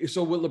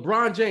with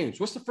LeBron James,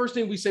 what's the first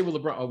thing we say with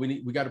LeBron? Oh,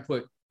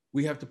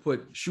 we have to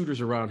put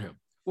shooters around him.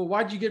 Well,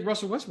 why'd you get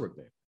Russell Westbrook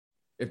then?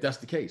 If that's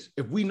the case,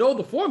 if we know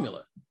the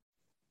formula.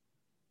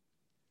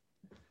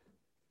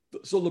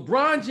 So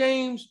LeBron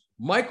James,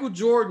 Michael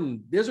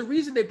Jordan, there's a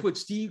reason they put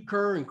Steve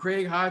Kerr and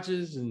Craig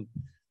Hodges and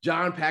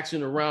John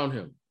Paxson around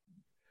him.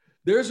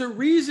 There's a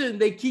reason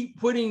they keep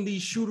putting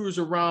these shooters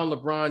around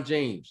LeBron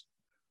James.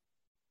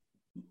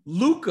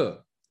 Luka,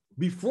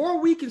 before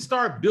we can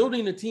start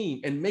building a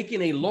team and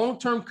making a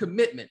long-term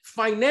commitment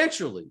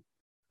financially,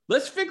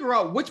 let's figure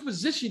out which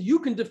position you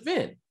can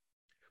defend.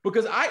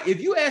 Because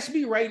if you ask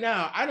me right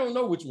now, I don't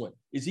know which one.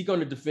 Is he going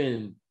to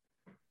defend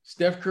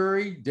Steph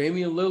Curry,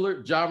 Damian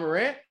Lillard, Ja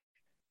Morant?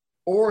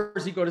 Or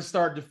is he going to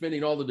start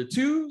defending all of the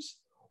twos?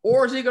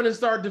 Or is he going to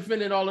start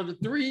defending all of the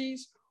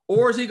threes?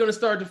 Or is he going to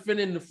start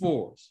defending the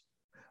fours?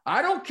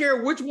 I don't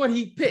care which one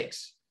he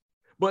picks,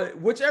 but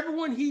whichever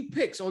one he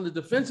picks on the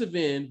defensive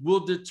end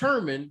will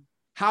determine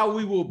how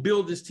we will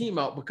build this team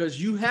out,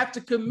 because you have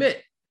to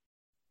commit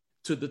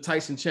to the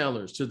Tyson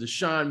Chandlers, to the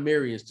Sean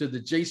Marions, to the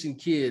Jason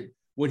Kidd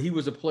when he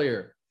was a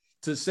player,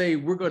 to say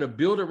we're going to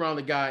build around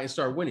the guy and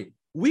start winning.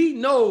 We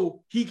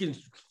know he can.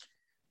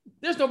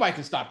 There's nobody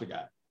can stop the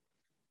guy.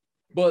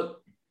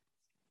 But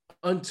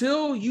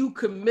until he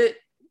commits,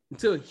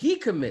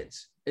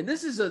 and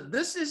this is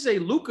a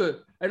Luka,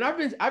 and I've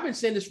been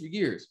saying this for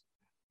years.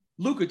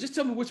 Luka, just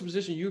tell me which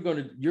position you're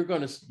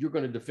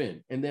gonna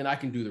defend, and then I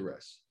can do the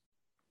rest.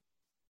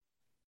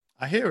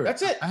 I hear it.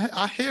 That's it.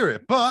 I hear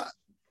it. But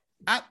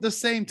at the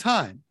same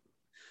time,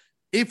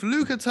 if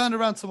Luka turned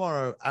around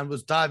tomorrow and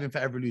was diving for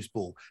every loose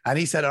ball, and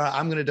he said, all right,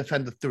 I'm going to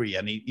defend the three,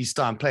 and he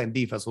started playing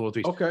defense all the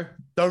threes. Okay.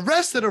 The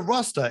rest of the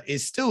roster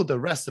is still the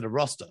rest of the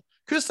roster.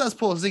 Kristaps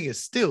Porzingis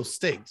still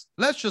stinks.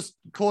 Let's just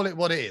call it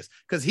what it is,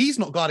 because he's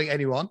not guarding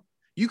anyone.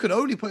 You could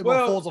only put him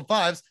on fours or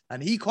fives,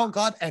 and he can't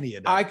guard any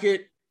of them. I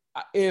could,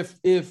 if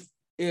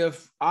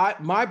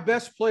my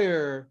best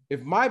player,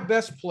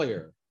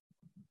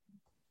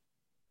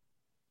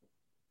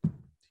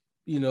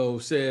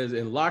 says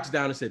and locks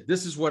down and said,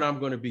 this is what I'm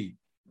going to be,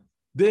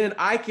 then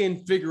I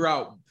can figure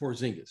out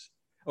Porzingis.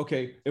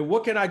 Okay, and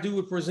what can I do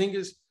with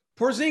Porzingis?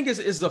 Porzingis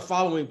is the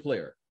following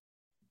player.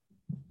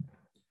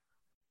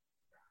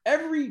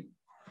 Every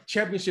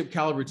championship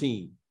caliber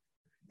team,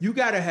 you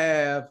got to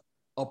have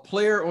a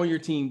player on your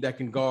team that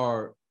can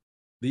guard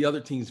the other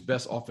team's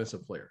best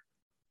offensive player,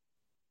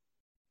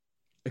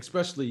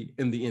 especially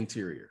in the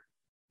interior.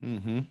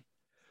 Mm-hmm.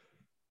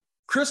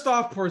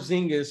 Kristaps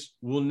Porzingis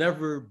will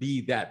never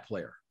be that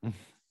player.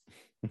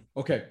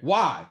 Okay,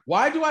 why?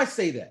 Why do I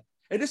say that?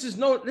 And this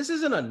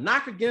isn't a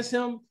knock against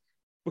him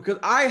because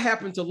I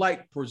happen to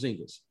like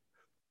Porzingis.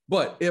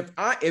 But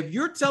if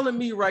you're telling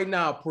me right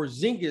now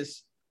Porzingis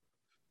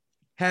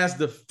has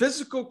the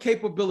physical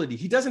capability,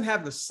 he doesn't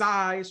have the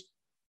size,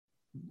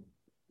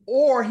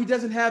 or he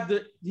doesn't have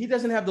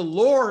the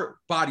lower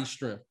body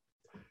strength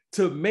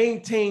to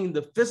maintain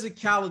the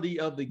physicality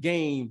of the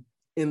game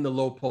in the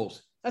low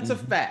post. That's a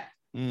fact.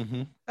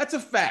 Mm-hmm. That's a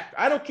fact.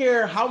 I don't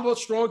care how much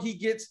strong he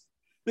gets.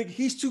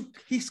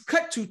 He's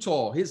cut too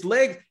tall. His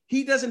legs,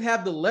 he doesn't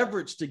have the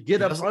leverage to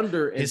get up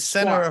under. And his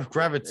center of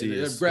gravity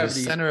is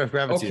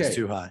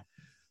too high.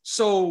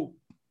 So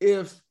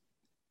if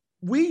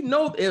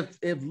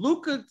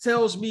Luka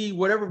tells me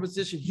whatever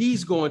position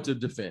he's going to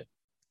defend,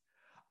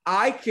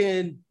 I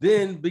can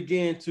then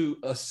begin to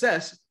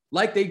assess,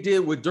 like they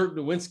did with Dirk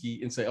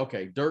Nowitzki, and say,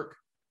 okay, Dirk,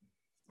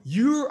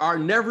 you are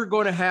never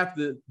going to have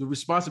the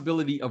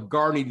responsibility of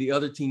guarding the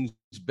other team's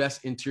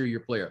best interior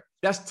player.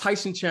 That's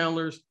Tyson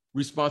Chandler's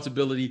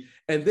responsibility.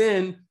 And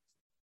then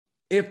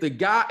if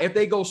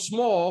they go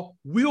small,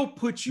 we'll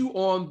put you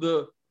on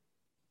the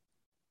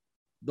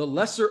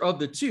lesser of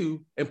the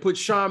two and put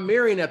Sean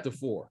Marion at the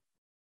 4.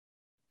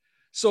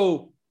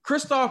 So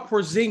Kristaps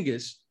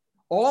Porzingis,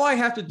 all I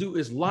have to do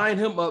is line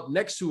him up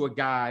next to a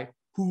guy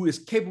who is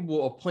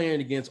capable of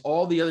playing against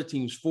all the other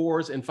teams'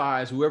 4s and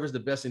 5s, whoever's the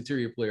best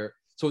interior player,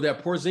 so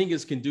that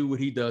Porzingis can do what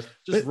he does,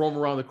 roam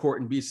around the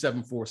court and be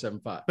 7'4",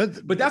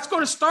 7'5". But that's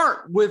going to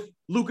start with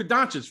Luka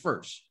Doncic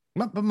first.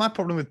 But my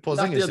problem with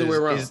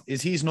Porzingis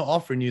is he's not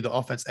offering you the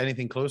offense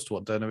anything close to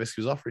what Dirk Nowitzki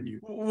was offering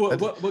you.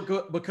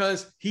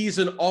 Because he's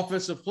an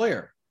offensive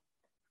player.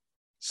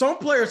 Some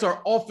players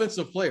are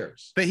offensive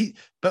players. But he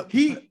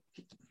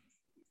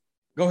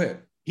go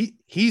ahead.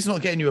 He's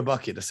not getting you a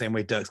bucket the same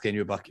way Dirk's getting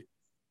you a bucket.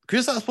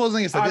 Kristaps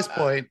Porzingis at this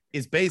point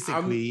is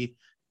basically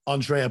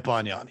Andrea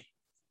Bargnani.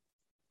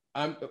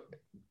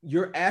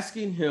 You're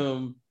asking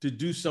him to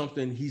do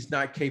something he's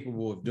not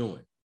capable of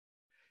doing.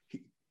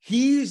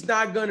 He's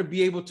not going to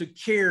be able to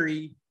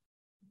carry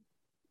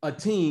a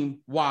team.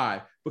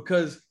 Why?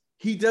 Because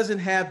he doesn't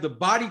have the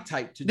body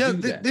type to do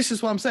that. This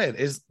is what I'm saying.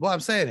 What I'm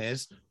saying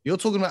is you're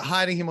talking about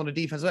hiding him on the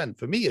defensive end.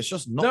 For me, it's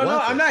just not. No,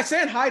 I'm not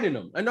saying hiding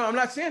him. No, I'm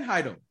not saying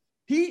hide him.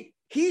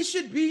 He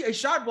should be a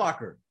shot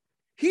blocker.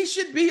 He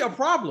should be a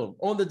problem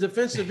on the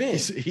defensive end.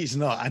 He's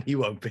not, and he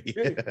won't be.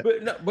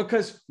 But no,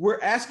 because we're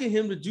asking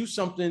him to do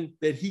something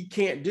that he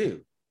can't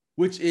do,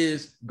 which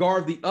is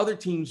guard the other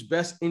team's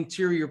best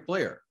interior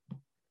player.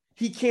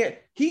 He can't.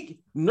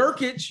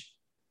 Nurkic,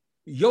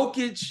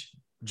 Jokic,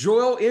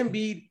 Joel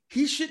Embiid,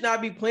 he should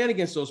not be playing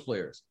against those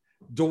players.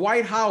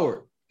 Dwight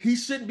Howard, he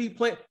shouldn't be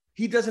playing.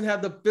 He doesn't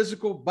have the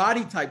physical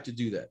body type to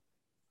do that.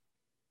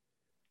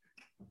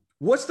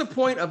 What's the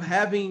point of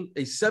having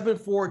a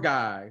 7'4"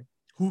 guy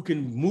who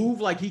can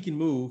move like he can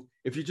move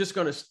if you're just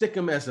going to stick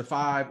him as a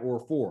 5 or a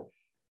 4?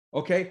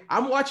 Okay.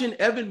 I'm watching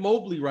Evan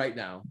Mobley right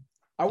now.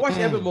 I watched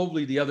Evan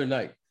Mobley the other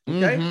night.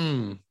 Okay.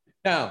 Mm-hmm.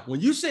 Now,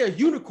 when you say a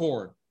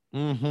unicorn,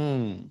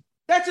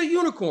 that's a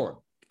unicorn.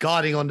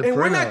 Guarding on the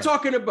perimeter. perimeter. We're not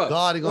talking about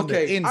guarding on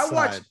the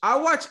inside. I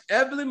watched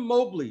Evan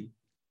Mobley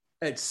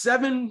at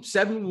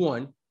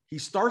 7'1". He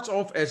starts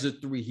off as a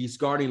 3. He's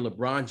guarding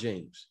LeBron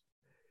James.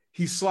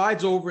 He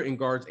slides over and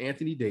guards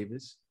Anthony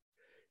Davis.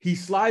 He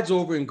slides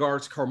over and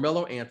guards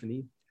Carmelo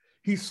Anthony.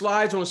 He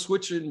slides on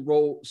switch and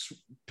roll,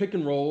 pick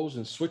and rolls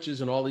and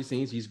switches and all these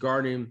things. He's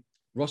guarding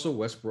Russell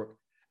Westbrook.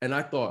 And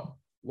I thought,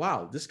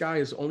 wow, this guy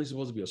is only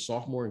supposed to be a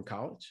sophomore in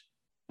college.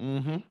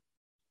 Mm-hmm.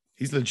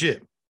 He's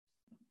legit.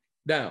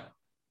 Now,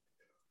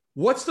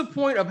 what's the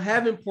point of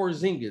having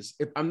Porzingis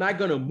if I'm not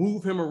going to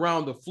move him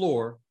around the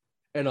floor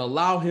and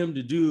allow him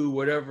to do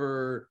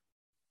whatever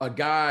a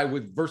guy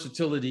with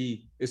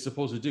versatility is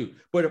supposed to do?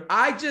 But if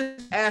I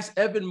just ask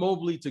Evan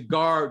Mobley to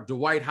guard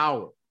Dwight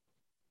Howard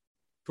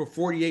for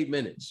 48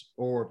 minutes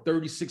or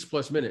 36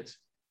 plus minutes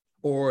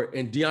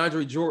and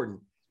DeAndre Jordan,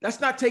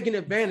 that's not taking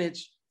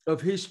advantage of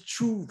his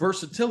true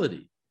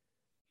versatility.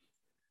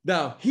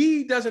 Now,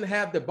 he doesn't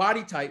have the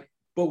body type,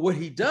 but what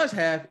he does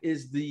have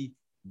is the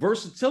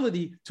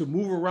versatility to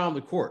move around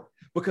the court.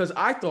 Because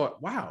I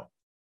thought, wow,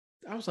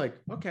 I was like,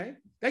 okay,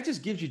 that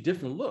just gives you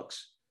different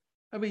looks.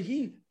 I mean,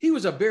 he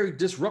was a very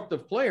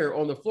disruptive player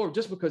on the floor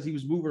just because he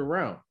was moving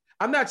around.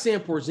 I'm not saying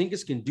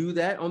Porzingis can do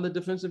that on the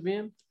defensive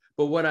end,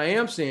 but what I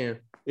am saying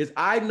is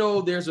I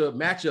know there's a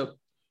matchup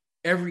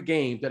every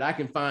game that I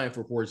can find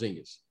for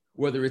Porzingis,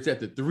 whether it's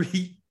at the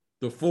 3,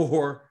 the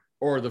 4,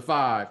 or the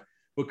 5,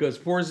 because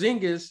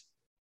Porzingis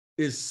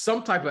is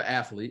some type of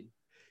athlete.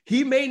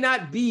 He may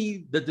not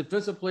be the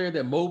defensive player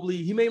that Mobley,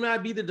 he may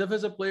not be the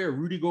defensive player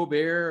Rudy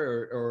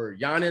Gobert or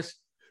Giannis,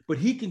 but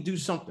he can do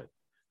something.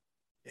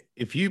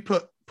 If you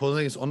put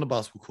Porzingis on the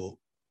basketball court,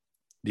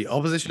 the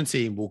opposition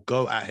team will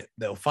go at it.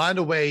 They'll find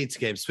a way to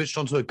get him switched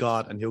onto a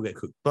guard and he'll get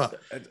cooked. But,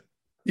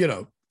 you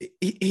know,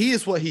 he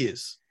is what he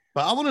is.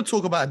 But I want to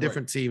talk about a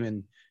different team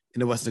in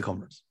the Western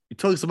Conference. He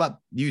talks about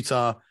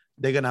Utah.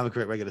 they're going to have a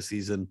great regular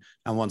season.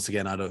 And once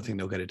again, I don't think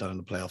they'll get it done in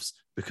the playoffs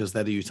because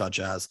they're the Utah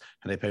Jazz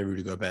and they pay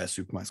Rudy Gobert a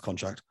Supermax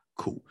contract.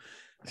 Cool.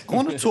 I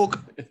want to talk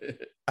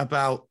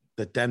about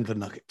the Denver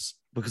Nuggets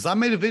because I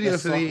made a video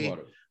for the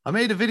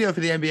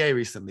NBA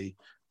recently.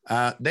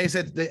 They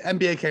said the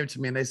NBA came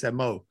to me and they said,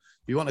 Mo,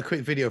 we want a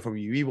quick video from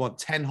you. We want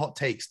 10 hot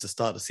takes to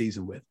start the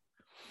season with.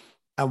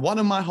 And one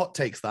of my hot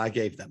takes that I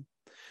gave them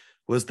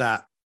was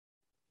that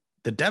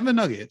the Denver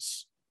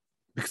Nuggets,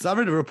 because I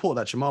read a report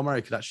that Jamal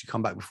Murray could actually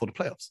come back before the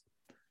playoffs.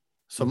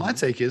 So my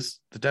take is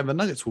the Denver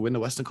Nuggets will win the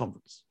Western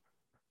Conference.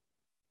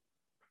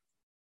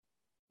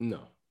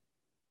 No.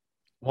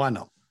 Why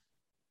not?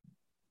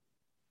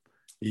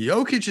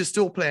 Jokic is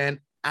still playing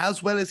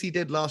as well as he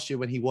did last year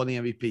when he won the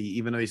MVP,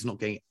 even though he's not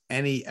getting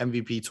any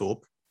MVP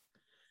talk.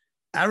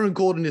 Aaron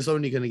Gordon is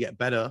only going to get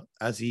better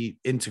as he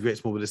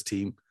integrates more with his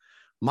team.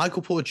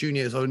 Michael Porter Jr.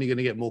 is only going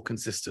to get more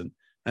consistent.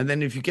 And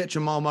then if you get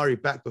Jamal Murray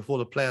back before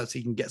the playoffs,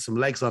 he can get some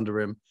legs under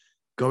him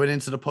going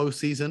into the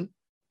postseason.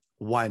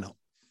 Why not?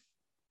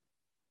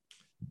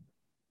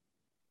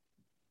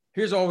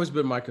 Here's always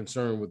been my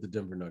concern with the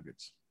Denver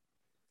Nuggets.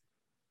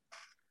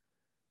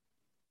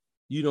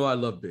 You know I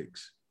love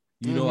bigs.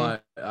 You know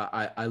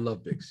I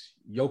love bigs.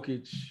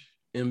 Jokic,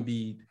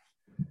 Embiid,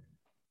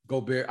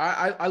 Gobert.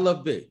 I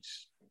love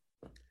bigs.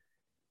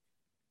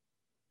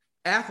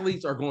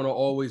 Athletes are going to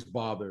always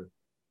bother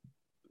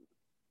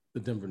the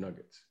Denver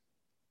Nuggets,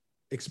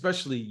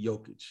 especially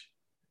Jokic.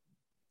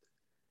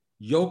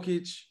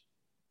 Jokic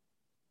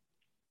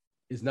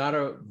is not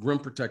a rim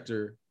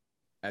protector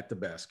at the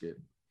basket,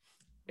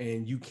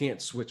 and you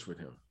can't switch with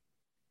him.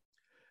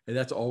 And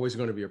that's always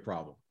going to be a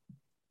problem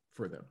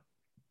for them.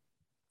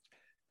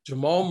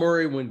 Jamal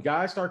Murray, when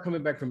guys start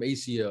coming back from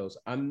ACLs,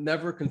 I'm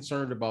never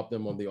concerned about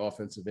them on the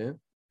offensive end,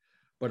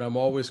 but I'm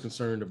always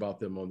concerned about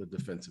them on the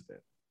defensive end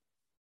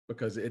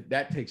because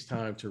that takes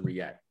time to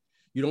react.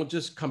 You don't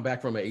just come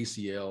back from an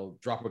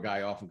ACL, drop a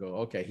guy off and go,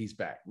 okay, he's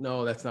back.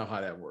 No, that's not how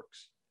that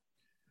works.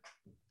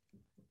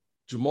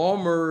 Jamal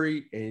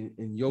Murray and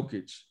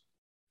Jokic,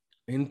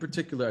 in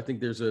particular, I think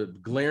there's a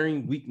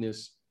glaring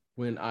weakness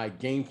when I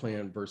game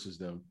plan versus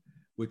them,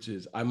 which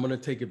is I'm going to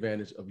take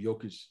advantage of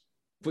Jokic's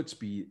foot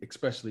speed,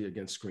 especially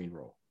against screen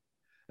roll.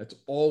 That's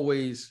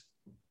always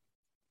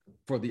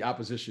for the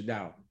opposition.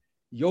 Now,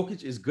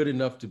 Jokic is good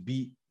enough to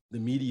beat the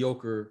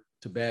mediocre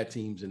to bad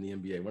teams in the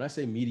NBA. When I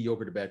say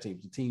mediocre to bad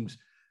teams, the teams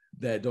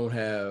that don't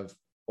have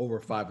over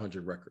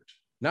 500 records,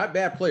 not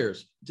bad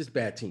players, just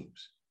bad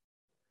teams.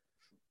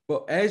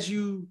 But as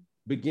you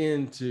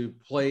begin to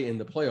play in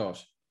the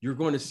playoffs, you're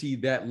going to see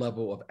that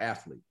level of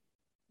athlete.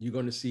 You're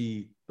going to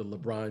see the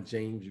LeBron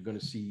James. You're going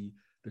to see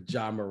the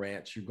Ja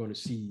Morants. You're going to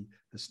see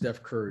the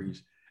Steph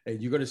Currys.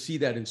 And you're going to see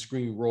that in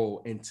screen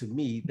roll. And to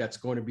me, that's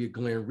going to be a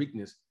glaring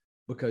weakness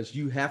because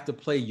you have to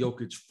play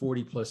Jokic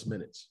 40-plus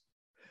minutes.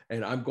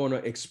 And I'm going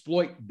to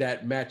exploit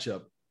that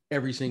matchup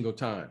every single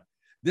time.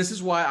 This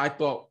is why I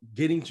thought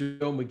getting JaVale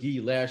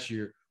McGee last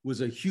year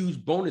was a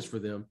huge bonus for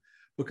them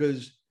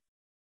because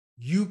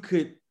you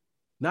could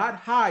not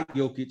hide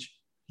Jokic.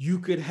 You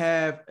could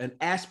have an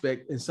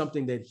aspect in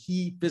something that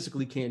he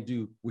physically can't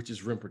do, which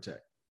is rim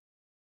protect.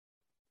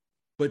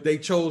 But they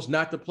chose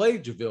not to play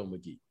JaVale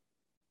McGee.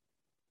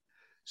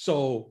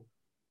 So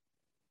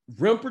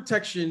rim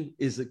protection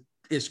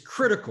is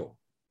critical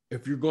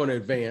if you're going to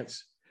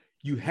advance.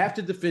 You have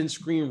to defend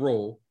screen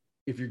roll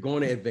if you're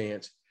going to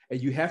advance,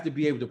 and you have to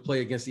be able to play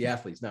against the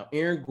athletes. Now,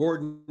 Aaron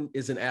Gordon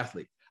is an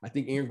athlete. I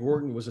think Aaron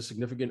Gordon was a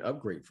significant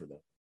upgrade for them.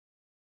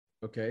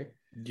 Okay?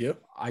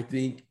 Yep. I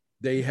think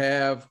they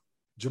have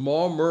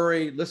Jamal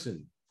Murray.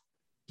 Listen,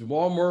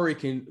 Jamal Murray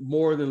can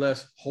more than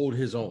less hold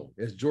his own.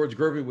 As George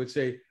Gervin would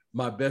say,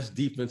 my best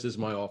defense is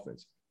my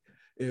offense.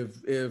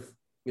 If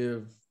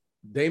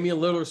Damian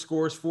Lillard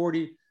scores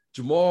 40,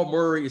 Jamal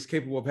Murray is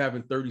capable of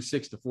having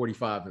 36 to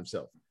 45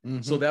 himself.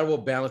 Mm-hmm. So that will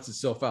balance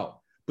itself out.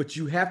 But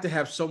you have to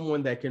have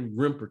someone that can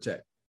rim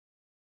protect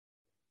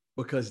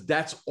because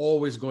that's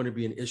always going to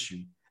be an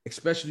issue,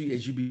 especially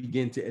as you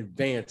begin to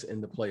advance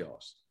in the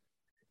playoffs.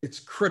 It's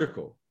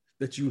critical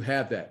that you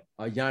have that.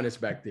 Giannis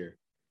back there,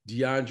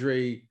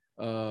 DeAndre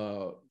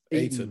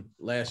Ayton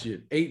last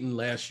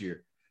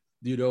year,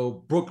 you know,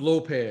 Brook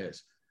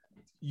Lopez.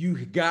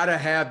 You got to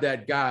have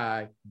that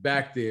guy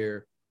back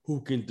there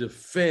who can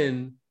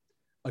defend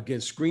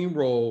against screen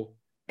roll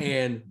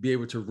and be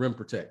able to rim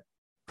protect.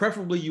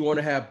 Preferably, you want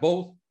to have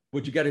both,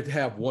 but you got to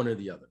have one or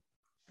the other.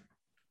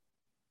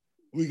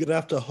 We're going to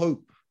have to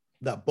hope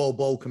that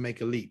Bol can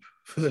make a leap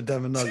for the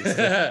Denver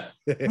Nuggets.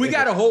 We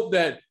got to hope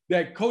that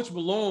Coach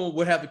Malone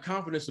would have the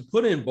confidence to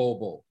put in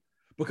Bol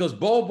because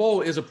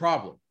Bol is a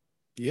problem.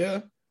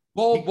 Yeah.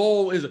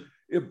 Bol is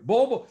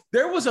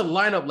there was a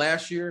lineup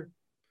last year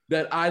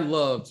that I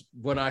loved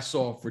when I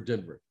saw for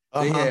Denver.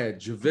 They had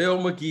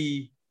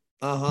JaVale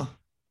McGee,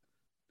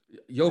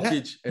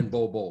 Jokic, and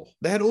Bol.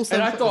 They had also,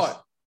 and I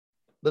thought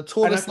the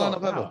tallest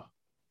lineup ever.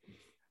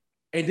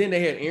 And then they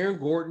had Aaron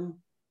Gordon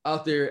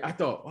out there. I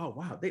thought, oh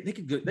wow, they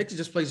could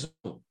just play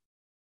zone.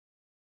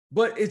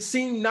 But it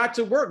seemed not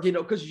to work, you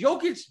know, because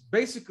Jokic,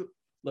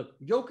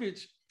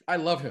 I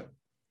love him.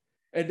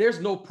 and there's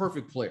no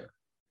perfect player.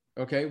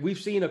 Okay. We've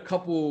seen a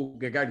couple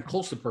that gotten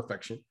close to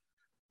perfection,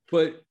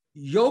 but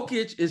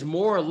Jokic is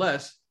more or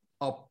less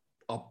a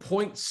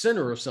point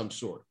center of some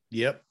sort.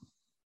 Yep.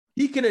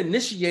 He can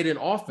initiate an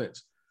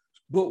offense,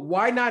 but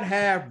why not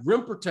have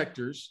rim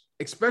protectors,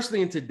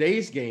 especially in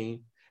today's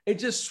game, and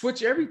just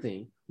switch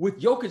everything with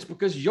Jokic,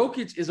 because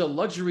Jokic is a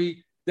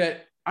luxury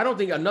that I don't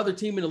think another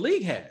team in the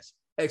league has,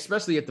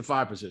 especially at the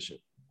 5 position.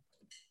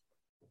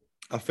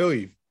 I feel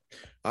you.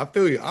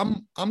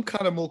 I'm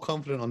kind of more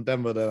confident on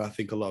Denver than I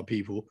think a lot of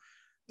people.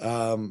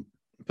 But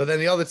then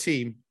the other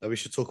team that we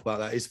should talk about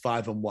that is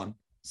 5-1.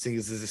 Seeing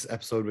as this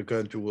episode, we're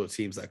going through all the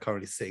teams that are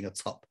currently sitting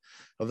atop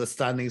of the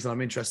standings, and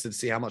I'm interested to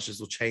see how much this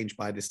will change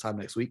by this time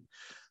next week.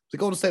 The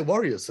Golden State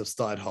Warriors have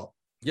started hot.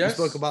 Yes.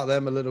 We spoke about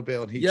them a little bit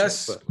on Heat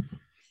Yes. Check, but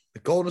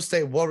the Golden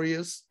State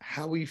Warriors,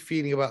 how are you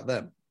feeling about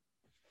them?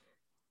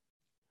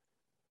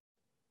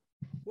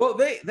 Well,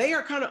 they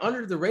are kind of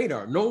under the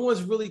radar. No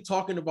one's really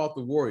talking about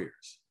the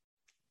Warriors.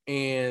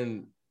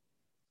 And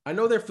I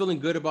know they're feeling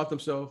good about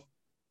themselves.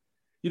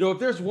 You know, if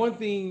there's one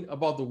thing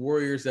about the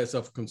Warriors that's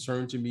of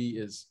concern to me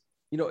is,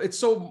 you know, it's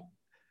so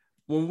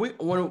when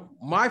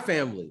my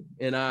family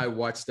and I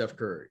watch Steph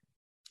Curry,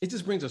 it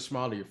just brings a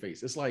smile to your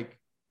face. It's like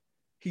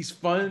he's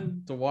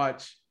fun to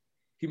watch.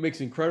 He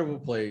makes incredible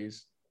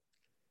plays.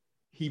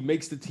 He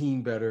makes the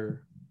team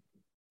better.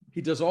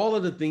 He does all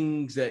of the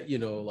things that, you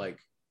know, like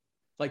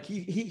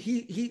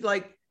he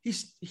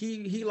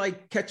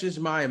catches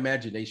my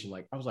imagination.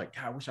 Like I was like,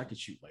 God, I wish I could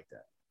shoot like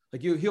that.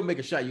 Like he'll make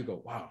a shot. You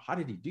go, wow, how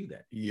did he do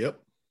that?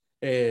 Yep.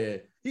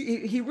 And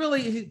he's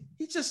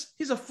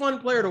a fun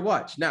player to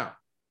watch. Now,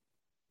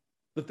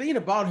 the thing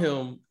about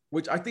him,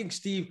 which I think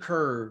Steve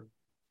Kerr,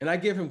 and I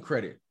give him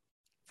credit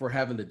for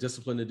having the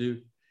discipline to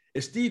do,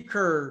 is Steve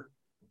Kerr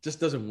just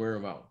doesn't wear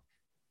him out.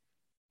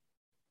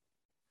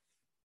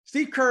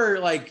 Steve Kerr,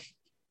 like,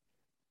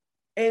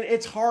 and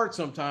it's hard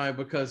sometimes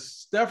because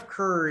Steph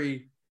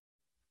Curry,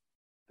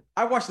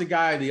 I watched the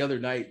guy the other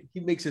night. He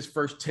makes his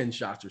first 10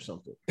 shots or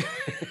something.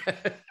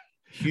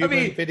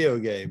 Video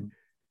game.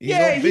 He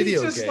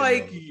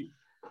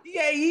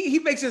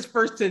makes his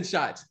first 10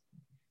 shots.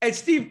 And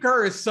Steve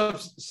Kerr is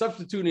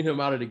substituting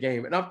him out of the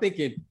game. And I'm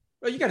thinking,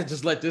 well, you got to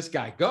just let this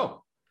guy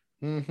go.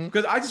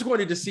 Because I just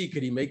wanted to see,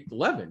 could he make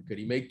 11? Could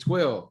he make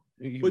 12?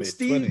 But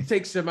Steve 20.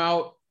 takes him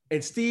out,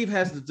 and Steve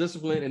has the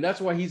discipline, and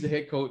that's why he's the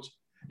head coach.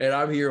 And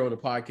I'm here on the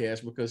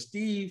podcast because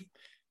Steve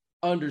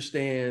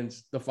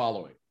understands the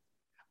following.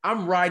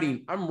 I'm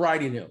writing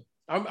him.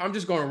 I'm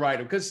just going to write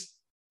him because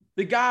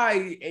the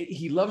guy,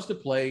 he loves to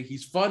play.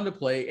 He's fun to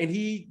play. And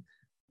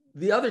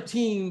the other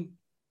team,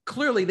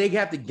 clearly they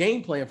have the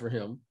game plan for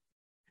him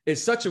in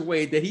such a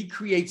way that he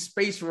creates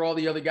space for all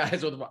the other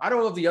guys. I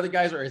don't know if the other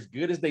guys are as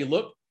good as they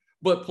look,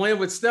 but playing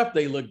with Steph,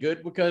 they look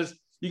good because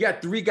you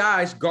got 3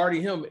 guys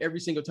guarding him every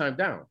single time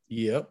down.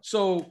 Yep.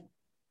 So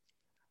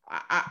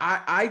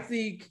I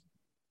think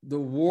the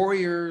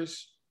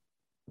Warriors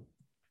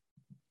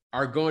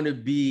are going to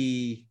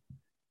be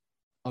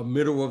a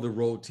middle of the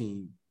road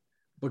team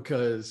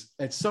because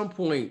at some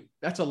point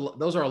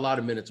those are a lot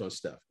of minutes on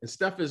Steph. And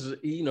Steph is,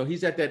 you know,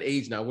 he's at that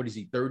age now. What is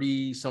he?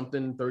 30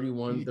 something,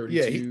 31, 32.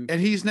 Yeah,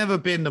 and he's never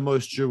been the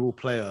most durable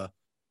player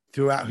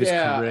throughout his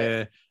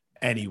career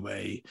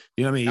anyway.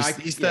 You know what I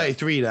mean? He's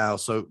 33 now.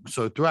 So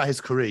throughout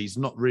his career, he's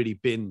not really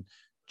been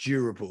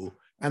durable.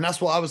 And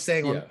that's what I was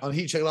saying on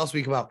Heat Check last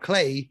week about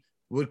Clay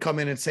would come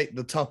in and take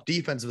the tough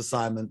defensive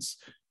assignments.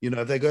 You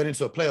know, if they're going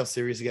into a playoff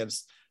series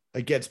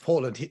against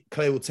Portland,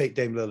 Clay will take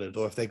Dame Lillard.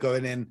 Or if they're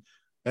going in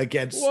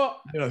against,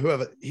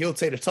 whoever, he'll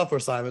take the tougher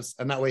assignments.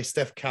 And that way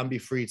Steph can be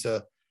free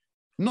to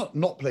not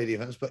play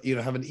defense, but, you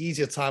know, have an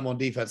easier time on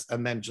defense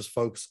and then just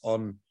focus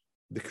on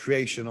the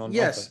creation on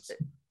offense.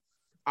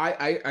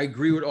 I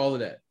agree with all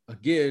of that.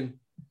 Again,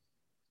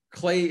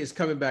 Clay is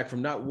coming back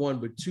from not 1,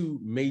 but 2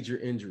 major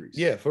injuries.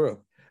 Yeah, for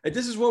real. And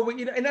this is what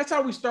and that's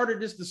how we started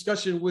this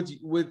discussion with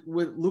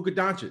Luka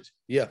Doncic.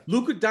 Yeah.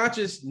 Luka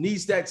Doncic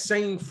needs that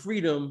same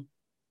freedom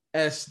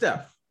as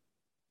Steph.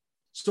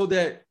 So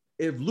that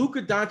if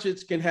Luka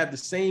Doncic can have the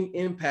same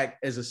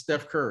impact as a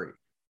Steph Curry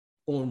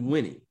on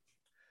winning,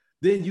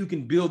 then you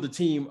can build the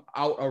team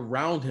out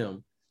around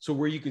him. So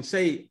where you can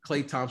say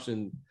Klay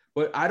Thompson,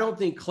 but I don't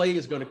think Klay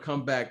is going to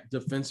come back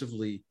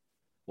defensively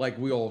like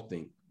we all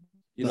think.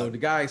 You know, the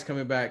guy is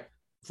coming back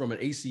from an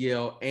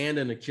ACL and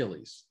an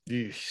Achilles.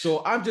 Yeesh.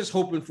 So I'm just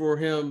hoping for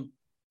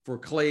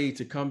Klay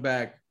to come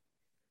back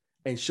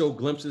and show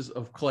glimpses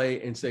of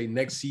Klay and say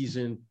next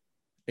season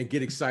and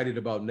get excited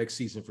about next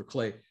season for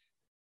Klay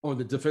on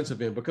the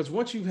defensive end. Because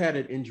once you've had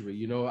an injury,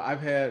 you know,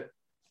 I've had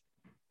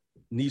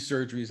knee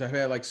surgeries. I've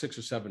had like 6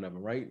 or 7 of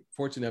them, right?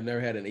 Fortunately, I've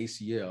never had an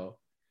ACL.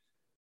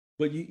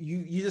 But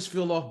you just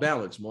feel off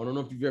balance, Mo. I don't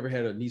know if you've ever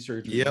had a knee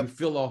surgery. Yep. You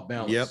feel off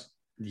balance.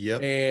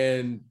 Yep.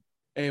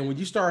 And when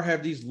you start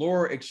have these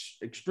lower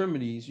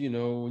extremities, you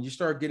know, when you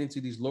start getting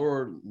to these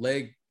lower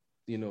leg,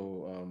 you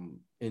know,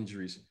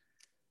 injuries,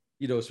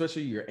 you know,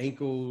 especially your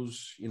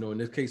ankles, you know, in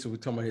this case, we're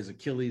talking about his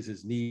Achilles,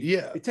 his knee.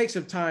 Yeah. It takes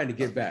some time to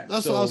get back.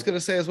 That's what I was going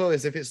to say as well,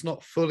 is if it's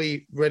not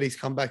fully ready to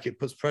come back, it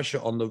puts pressure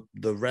on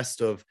the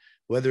rest of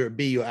whether it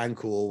be your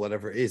ankle or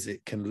whatever it is,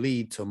 it can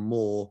lead to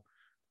more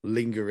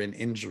lingering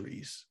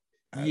injuries.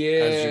 As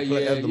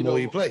the more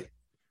you play.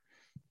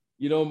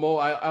 You know, Mo,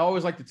 I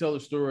always like to tell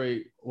the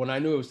story. When I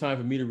knew it was time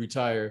for me to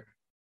retire,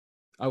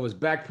 I was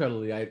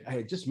backpedaling. I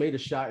had just made a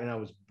shot, and I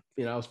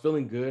was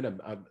feeling good.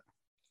 I'm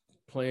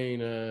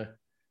playing in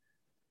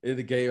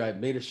the game. I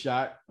made a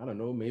shot. I don't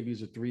know, maybe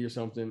it's a 3 or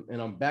something,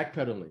 and I'm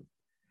backpedaling.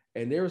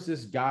 And there was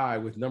this guy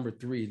with number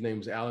 3. His name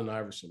was Allen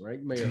Iverson, right?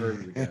 You may have heard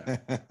of the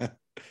guy.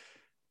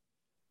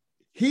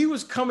 He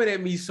was coming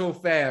at me so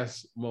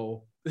fast,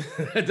 Mo,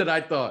 that I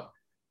thought,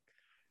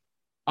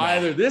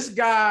 either this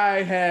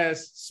guy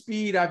has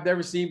speed I've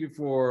never seen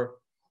before,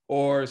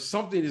 or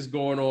something is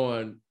going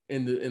on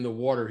in the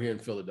water here in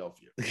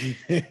Philadelphia.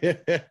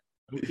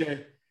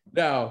 Okay.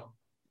 Now,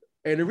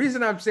 and the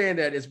reason I'm saying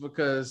that is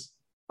because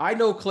I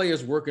know Clay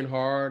is working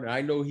hard.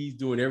 I know he's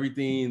doing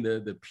everything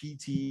the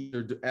PT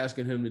are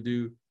asking him to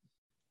do.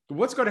 But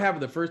what's going to happen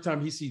the first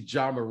time he sees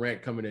Ja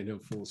Morant coming at him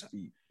full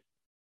speed?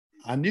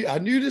 I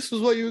knew this was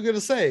what you were going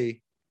to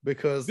say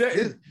because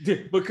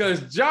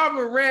Ja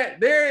Morant,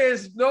 there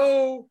is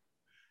no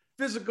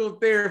physical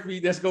therapy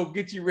that's going to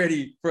get you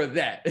ready for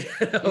that.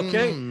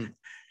 Okay.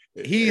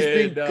 He's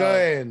been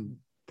going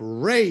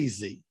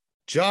crazy.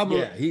 Ja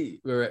Morant.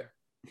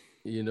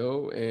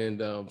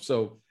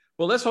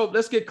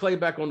 Let's get Clay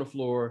back on the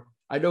floor.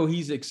 I know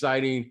he's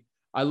exciting.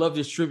 I love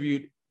this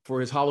tribute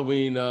for his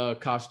Halloween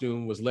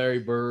costume was Larry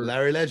Bird.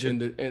 Larry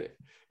Legend.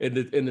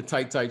 In the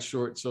tight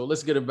shorts. So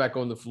let's get him back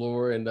on the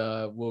floor and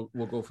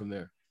we'll go from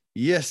there.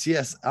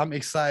 Yes. I'm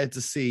excited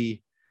to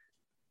see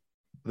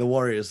the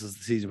Warriors as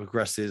the season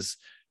progresses.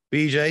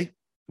 BJ,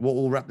 what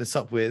we'll wrap this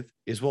up with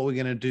is what we're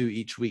going to do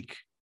each week.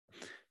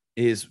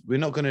 Is we're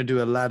not going to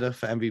do a ladder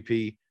for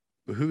MVP,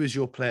 but who is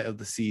your player of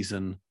the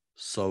season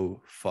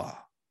so far?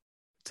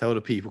 Tell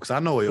the people, because I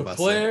know what you're about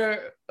to say.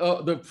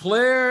 The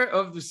player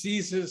of the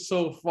season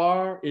so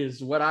far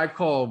is what I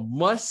call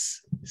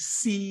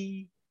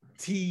must-see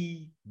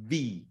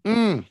TV.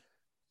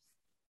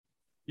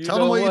 Tell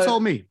them what you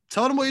told me.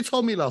 Tell them what you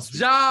told me last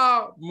week.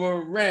 Ja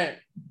Morant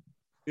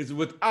is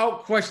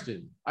without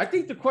question. I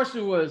think the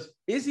question was,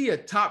 is he a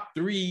top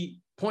 3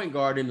 point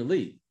guard in the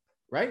league?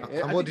 Right?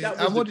 And what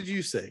did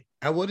you say?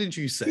 And what did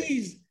you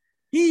say?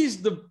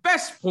 He's the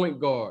best point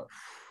guard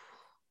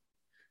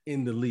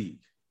in the league.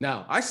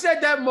 Now, I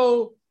said that,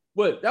 Mo,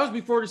 but that was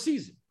before the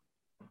season.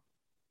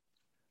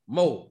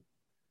 Mo,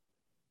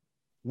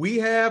 we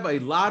have a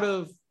lot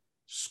of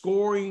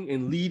scoring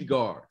and lead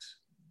guards.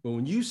 But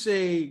when you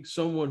say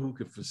someone who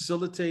can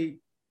facilitate,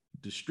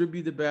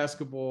 distribute the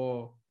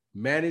basketball,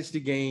 manage the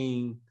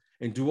game,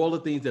 and do all the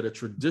things that a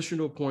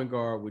traditional point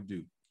guard would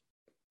do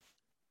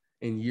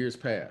in years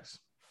past,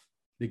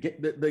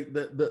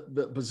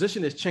 the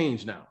position has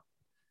changed now.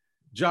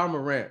 Ja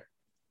Morant,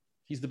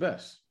 he's the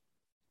best.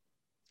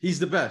 He's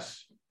the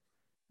best.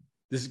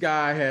 This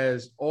guy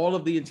has all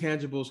of the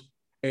intangibles.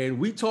 And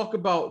we talk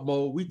about,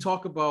 Mo,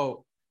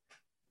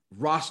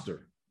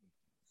 roster.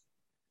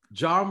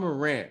 Ja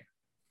Morant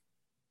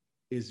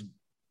is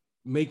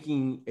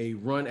making a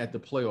run at the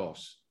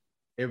playoffs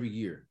every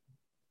year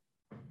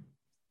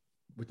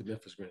with the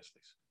Memphis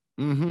Grizzlies.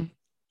 Mm-hmm.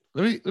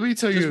 Let me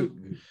tell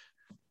you,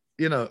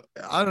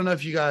 I don't know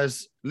if you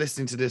guys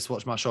listening to this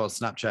watch my show on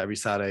Snapchat every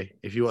Saturday.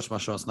 If you watch my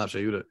show on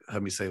Snapchat, you would have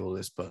heard me say all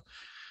this. But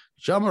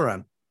Ja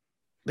Morant,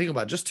 think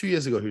about it, just 2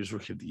 years ago, he was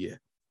Rookie of the Year.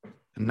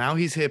 And now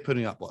he's here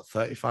putting up,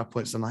 35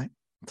 points a night?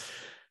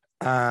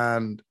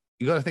 And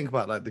you got to think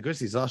about, the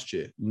Grizzlies last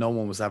year, no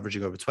one was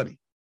averaging over 20.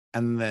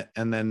 And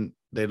then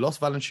they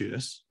lost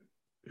Valanciunas,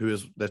 who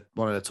is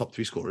one of their top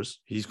 3 scorers.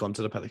 He's gone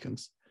to the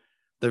Pelicans.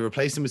 They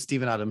replaced him with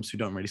Steven Adams, who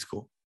don't really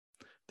score.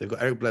 They've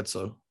got Eric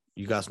Bledsoe.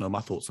 You guys know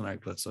my thoughts on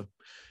Eric Bledsoe.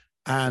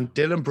 And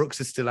Dylan Brooks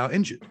is still out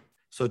injured.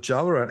 So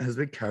Ja Morant has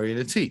been carrying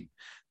the team.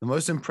 The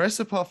most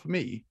impressive part for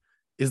me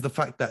is the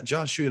fact that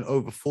Ja's shooting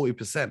over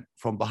 40%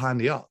 from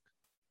behind the arc,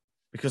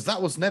 because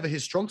that was never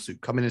his strong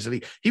suit coming into the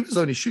league. He was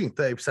only shooting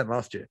 30%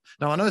 last year.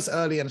 Now, I know it's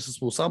early and it's a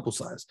small sample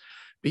size,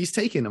 but he's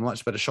taking a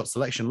much better shot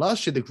selection.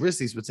 Last year, the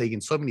Grizzlies were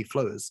taking so many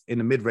floaters in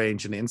the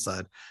mid-range and the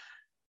inside.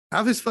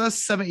 Out of his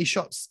first 70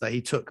 shots that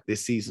he took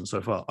this season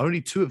so far,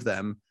 only 2 of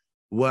them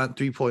weren't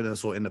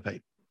three-pointers or in the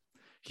paint.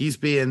 He's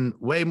being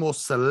way more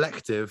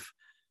selective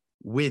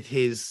with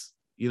his,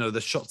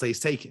 the shots that he's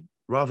taking,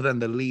 rather than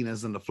the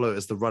leaners and the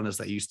floaters, the runners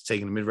that he used to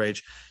take in the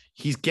mid-range.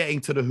 He's getting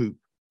to the hoop,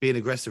 being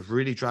aggressive,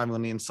 really driving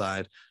on the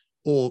inside,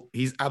 or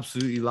he's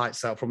absolutely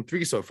lights out from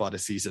 3 so far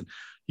this season.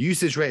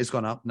 Usage rate has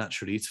gone up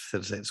naturally to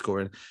facilitate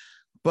scoring.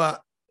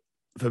 But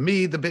for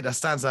me, the bit that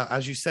stands out,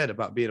 as you said,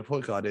 about being a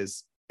point guard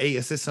is 8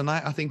 assists a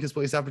night, I think is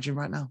what he's averaging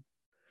right now.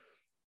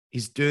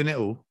 He's doing it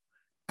all.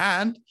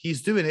 And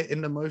he's doing it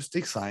in the most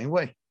exciting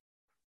way,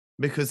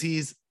 because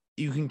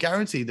you can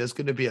guarantee there's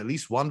going to be at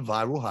least one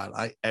viral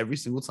highlight every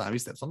single time he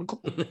steps on the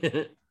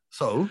court.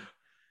 So,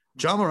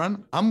 Ja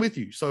Morant, I'm with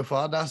you so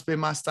far. That's been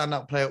my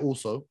standout player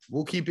also.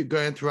 We'll keep it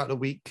going throughout the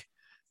week.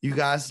 You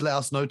guys let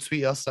us know,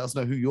 tweet us, let us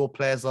know who your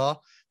players are.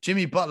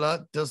 Jimmy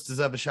Butler does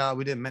deserve a shout.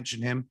 We didn't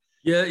mention him.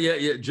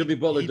 Yeah. Jimmy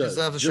Butler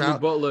deserves a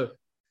shout. Butler.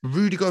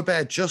 Rudy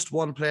Gobert just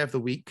won Player of the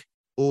Week,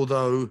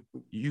 although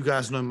you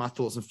guys know my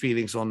thoughts and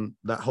feelings on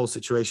that whole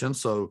situation.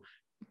 So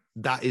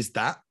that is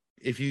that.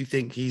 If you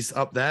think he's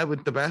up there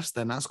with the best,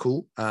 then that's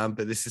cool.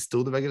 But this is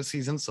still the regular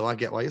season, so I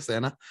get why you're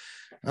saying that.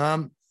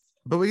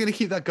 But we're going to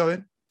keep that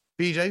going.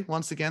 BJ,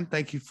 once again,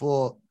 thank you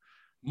for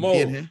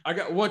being here. I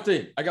got one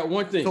thing.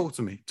 Talk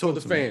to me. For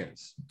the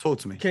fans. Talk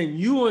to me. Can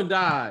you and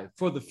I,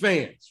 for the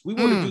fans, we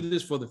want to do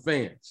this for the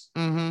fans.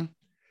 Mm-hmm.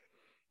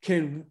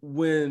 Can,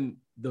 when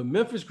the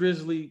Memphis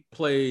Grizzlies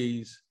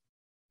plays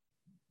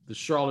the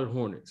Charlotte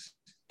Hornets,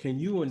 can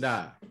you and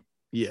I?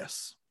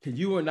 Yes. Can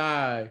you and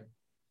I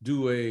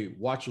do a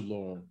watch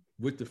along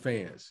with the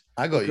fans?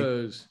 I got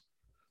because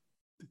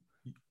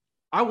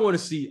I want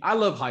to see. I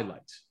love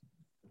highlights,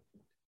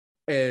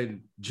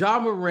 and Ja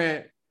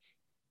Morant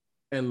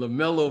and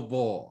LaMelo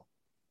Ball.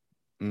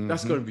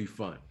 That's going to be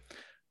fun.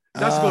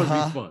 That's going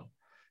to be fun.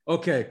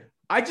 Okay,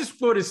 I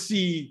just want to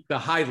see the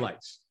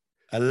highlights.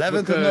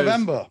 11th of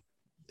November.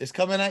 It's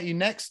coming at you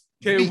next.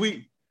 Can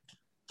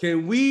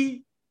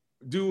we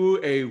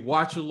do a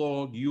watch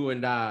along, you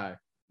and I?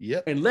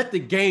 Yep. And let the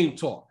game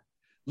talk.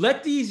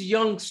 Let these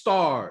young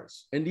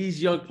stars and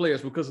these young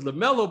players, because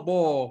LaMelo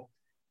Ball,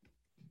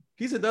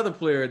 he's another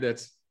player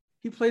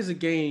he plays a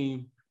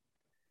game.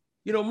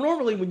 You know,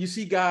 normally when you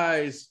see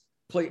guys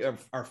play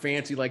are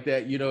fancy like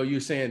that, you know, you're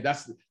saying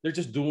they're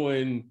just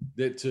doing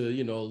that to,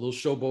 you know, a little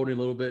showboating a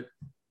little bit.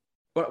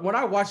 But when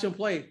I watch him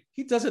play,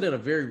 he does it in a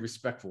very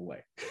respectful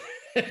way.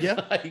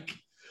 Yeah.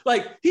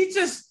 like he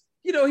just,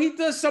 you know, he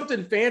does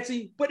something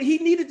fancy, but he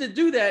needed to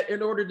do that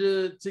in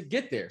order to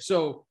get there.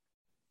 So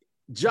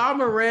Ja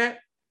Morant,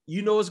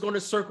 you know, is going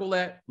to circle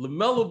that.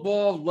 LaMelo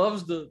Ball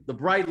loves the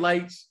bright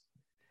lights.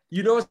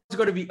 You know, it's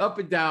going to be up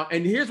and down.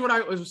 And here's what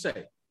I was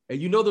say.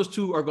 And you know, those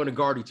two are going to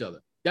guard each other.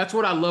 That's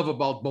what I love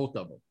about both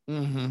of them.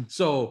 Mm-hmm.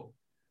 So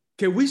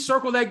can we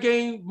circle that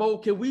game, Mo?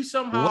 Can we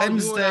somehow,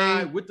 you and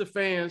I, with the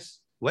fans?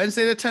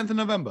 Wednesday, the 10th of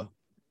November.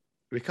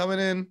 We're coming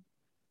in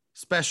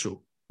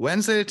special.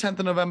 Wednesday, the 10th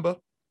of November,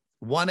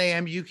 1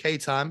 a.m. UK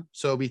time.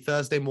 So it'll be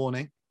Thursday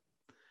morning.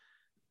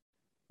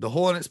 The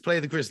Hornets play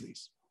the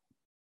Grizzlies.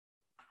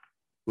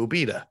 We'll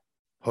be there.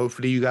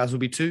 Hopefully you guys will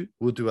be too.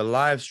 We'll do a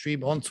live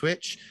stream on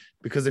Twitch,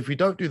 because if we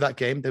don't do that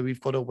game, then we've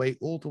got to wait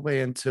all the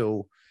way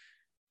until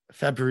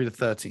February the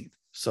 13th.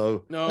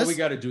 So no, we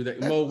got to do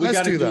that. Mo, we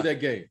got to do that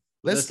game.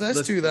 Let's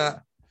do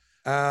that.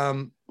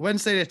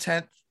 Wednesday the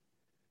 10th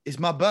is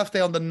my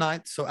birthday on the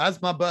 9th. So as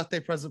my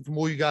birthday present from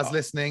all you guys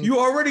listening, you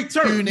already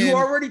turned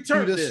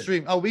the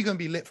stream. Oh, we're going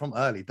to be lit from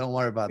early. Don't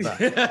worry about that.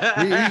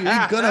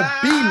 we're going to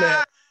be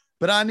lit.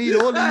 But I need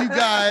all of you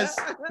guys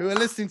who are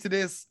listening to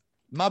this.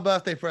 My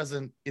birthday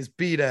present is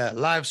be there,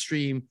 live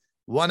stream,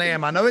 1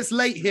 a.m. I know it's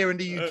late here in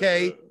the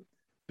UK,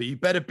 but you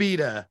better be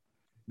there,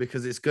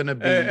 because it's going to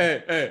be...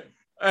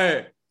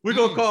 Hey. We're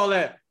going to call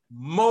that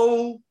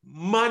Mo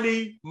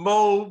Money,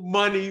 Mo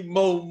Money,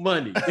 Mo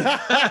Money.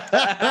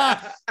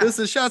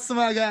 Listen, shout out to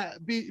my guy,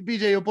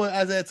 BJ, your boy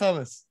Isaiah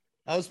Thomas.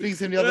 I was speaking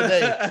to him the other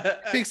day.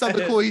 Picks up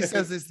the call. He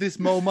says, "Is this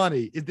Mo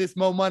Money? Is this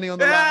Mo Money on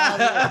the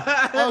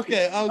line?"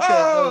 Okay.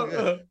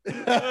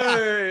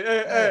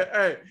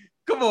 Hey.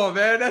 Come on,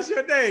 man. That's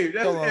your name.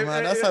 Come on,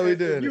 man. That's how we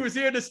do it. If you was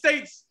here in the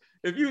States,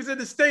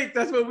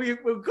 that's what we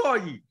would call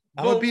you.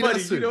 I'm gonna be Money.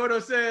 there soon. You know what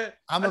I'm saying?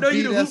 I know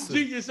you the hoop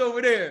genius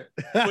over there,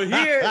 but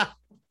here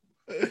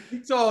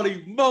he's all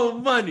Mo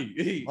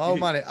Money. Mo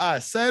Money. All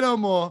right, say no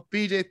more.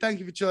 BJ, thank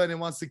you for joining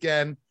once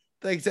again.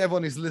 Thanks to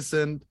everyone who's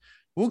listened.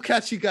 We'll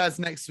catch you guys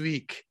next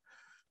week.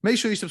 Make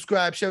sure you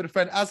subscribe, share with a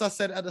friend. As I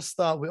said at the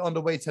start, we're on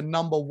the way to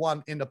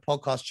 #1 in the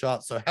podcast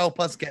chart, so help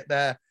us get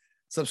there.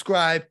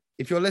 Subscribe.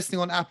 If you're listening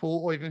on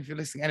Apple, or even if you're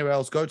listening anywhere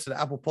else, go to the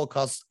Apple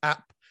Podcasts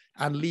app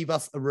and leave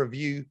us a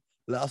review.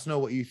 Let us know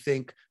what you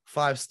think.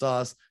 5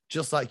 stars,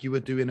 just like you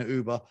would do in an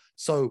Uber.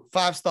 So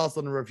 5 stars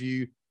on the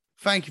review.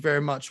 Thank you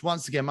very much.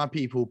 Once again, my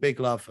people, big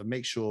love, and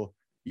make sure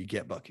you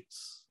get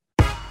buckets.